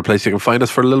 Another place you can find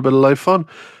us for a little bit of live fun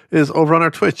is over on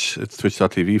our Twitch. It's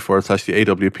twitch.tv/the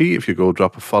AWP. If you go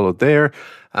drop a follow there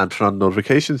and turn on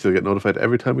notifications, you'll get notified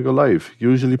every time we go live,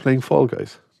 usually playing Fall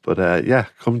Guys. But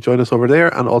come join us over there,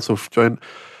 and also join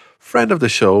friend of the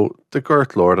show, the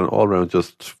Gert Lord, and all around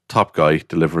just top guy,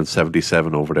 delivering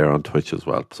 77 over there on Twitch as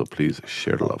well. So please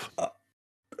share the love.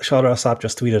 Sean Rossap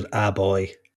just tweeted a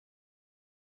boy.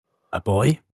 A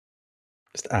boy?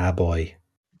 Just a boy.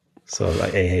 So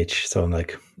like AH. So I'm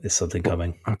like, is something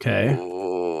coming? Okay.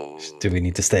 Do we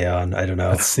need to stay on? I don't know.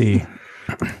 Let's see.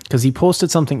 Because he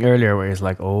posted something earlier where he's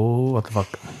like, oh, what the fuck?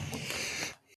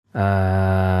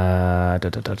 But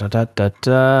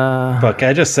can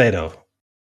I just say though,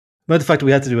 about the fact that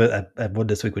we had to do it at one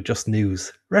this week with just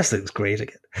news, wrestling's great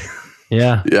again.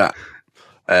 Yeah.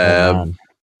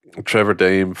 Trevor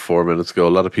Dame 4 minutes ago, a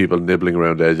lot of people nibbling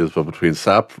around edges, but between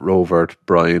Sap, Rovert,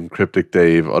 Brian, Cryptic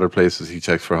Dave, other places he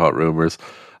checks for hot rumors,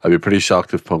 I'd be pretty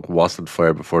shocked if Punk wasn't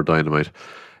fired before Dynamite.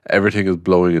 Everything is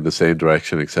blowing in the same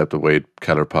direction except the Wade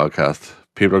Keller podcast.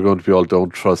 people are going to be all,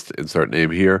 don't trust insert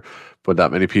name here, but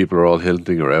that many people are all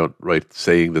hinting around, right,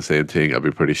 saying the same thing. I'd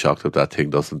be pretty shocked if that thing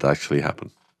doesn't actually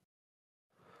happen.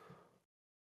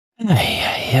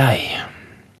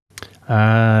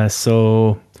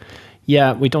 So,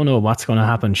 yeah, we don't know what's going to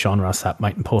happen. Sean Ross Sapp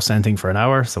mightn't post anything for an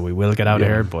hour, so we will get out of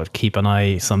here, but keep an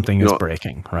eye. Something is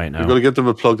breaking right now. We're going to give them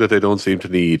a plug that they don't seem to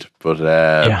need, but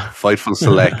Fightful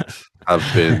Select have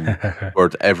been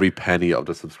worth every penny of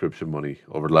the subscription money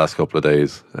over the last couple of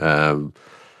days.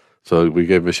 So we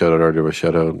gave them a shout out earlier,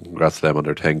 congrats to them on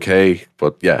their 10K.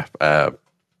 But yeah,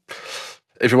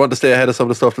 if you want to stay ahead of some of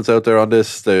the stuff that's out there on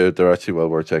this, they're actually well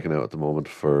worth checking out at the moment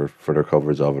for their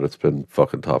coverage of it. It's been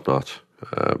fucking top notch.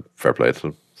 Fair play to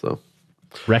them. So,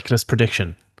 reckless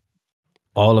prediction: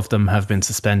 all of them have been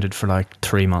suspended for like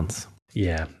 3 months.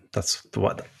 Yeah, that's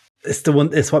what it's the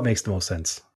one. It's what makes the most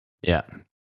sense. Yeah,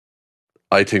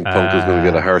 I think Punk is going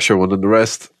to get a harsher one than the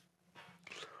rest.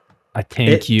 I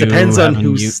think it depends on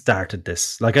who started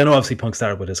this. Like, I know obviously Punk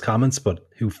started with his comments, but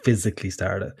who physically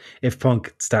started it? If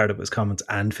Punk started with his comments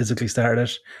and physically started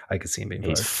it, I could see him being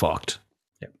he's fucked.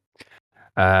 Yeah.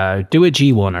 Do a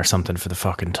G1 or something for the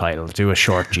fucking title. Do a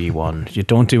short G1. You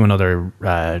don't do another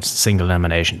single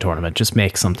elimination tournament. Just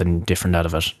make something different out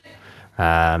of it.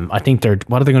 I think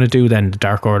what are they going to do then? The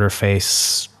Dark Order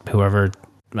face whoever,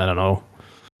 I don't know.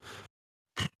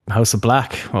 House of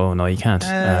Black. Oh no, you can't.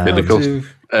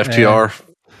 FTR.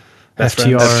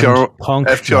 Punk.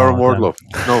 FTR and Wardlow.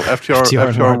 No, FTR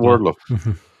and Wardlow.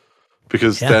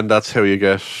 Because then that's how you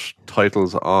get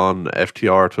titles on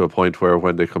FTR to a point where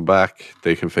when they come back,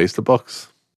 they can face the Bucks.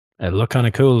 It'll look kind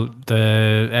of cool.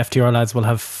 The FTR lads will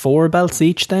have 4 belts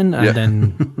each then, and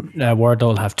then Wardlow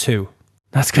will have 2.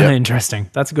 That's kind of interesting.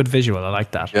 That's a good visual. I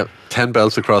like that. Yep, 10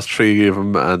 belts across 3 of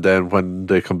them, and then when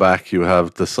they come back, you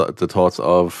have the thoughts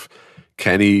of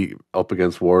Kenny up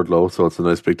against Wardlow, so it's a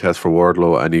nice big test for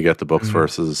Wardlow, and you get the Bucks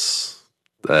versus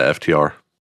FTR.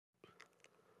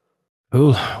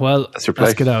 Cool. Well,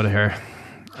 let's get out of here.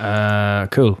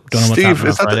 Cool. Don't know Steve,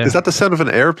 what's is that the sound of an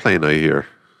airplane I hear?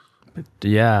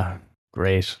 Yeah.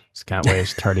 Great. Just can't wait.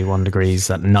 31 degrees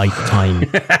at night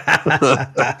time.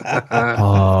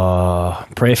 Oh,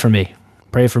 pray for me.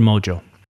 Pray for Mojo.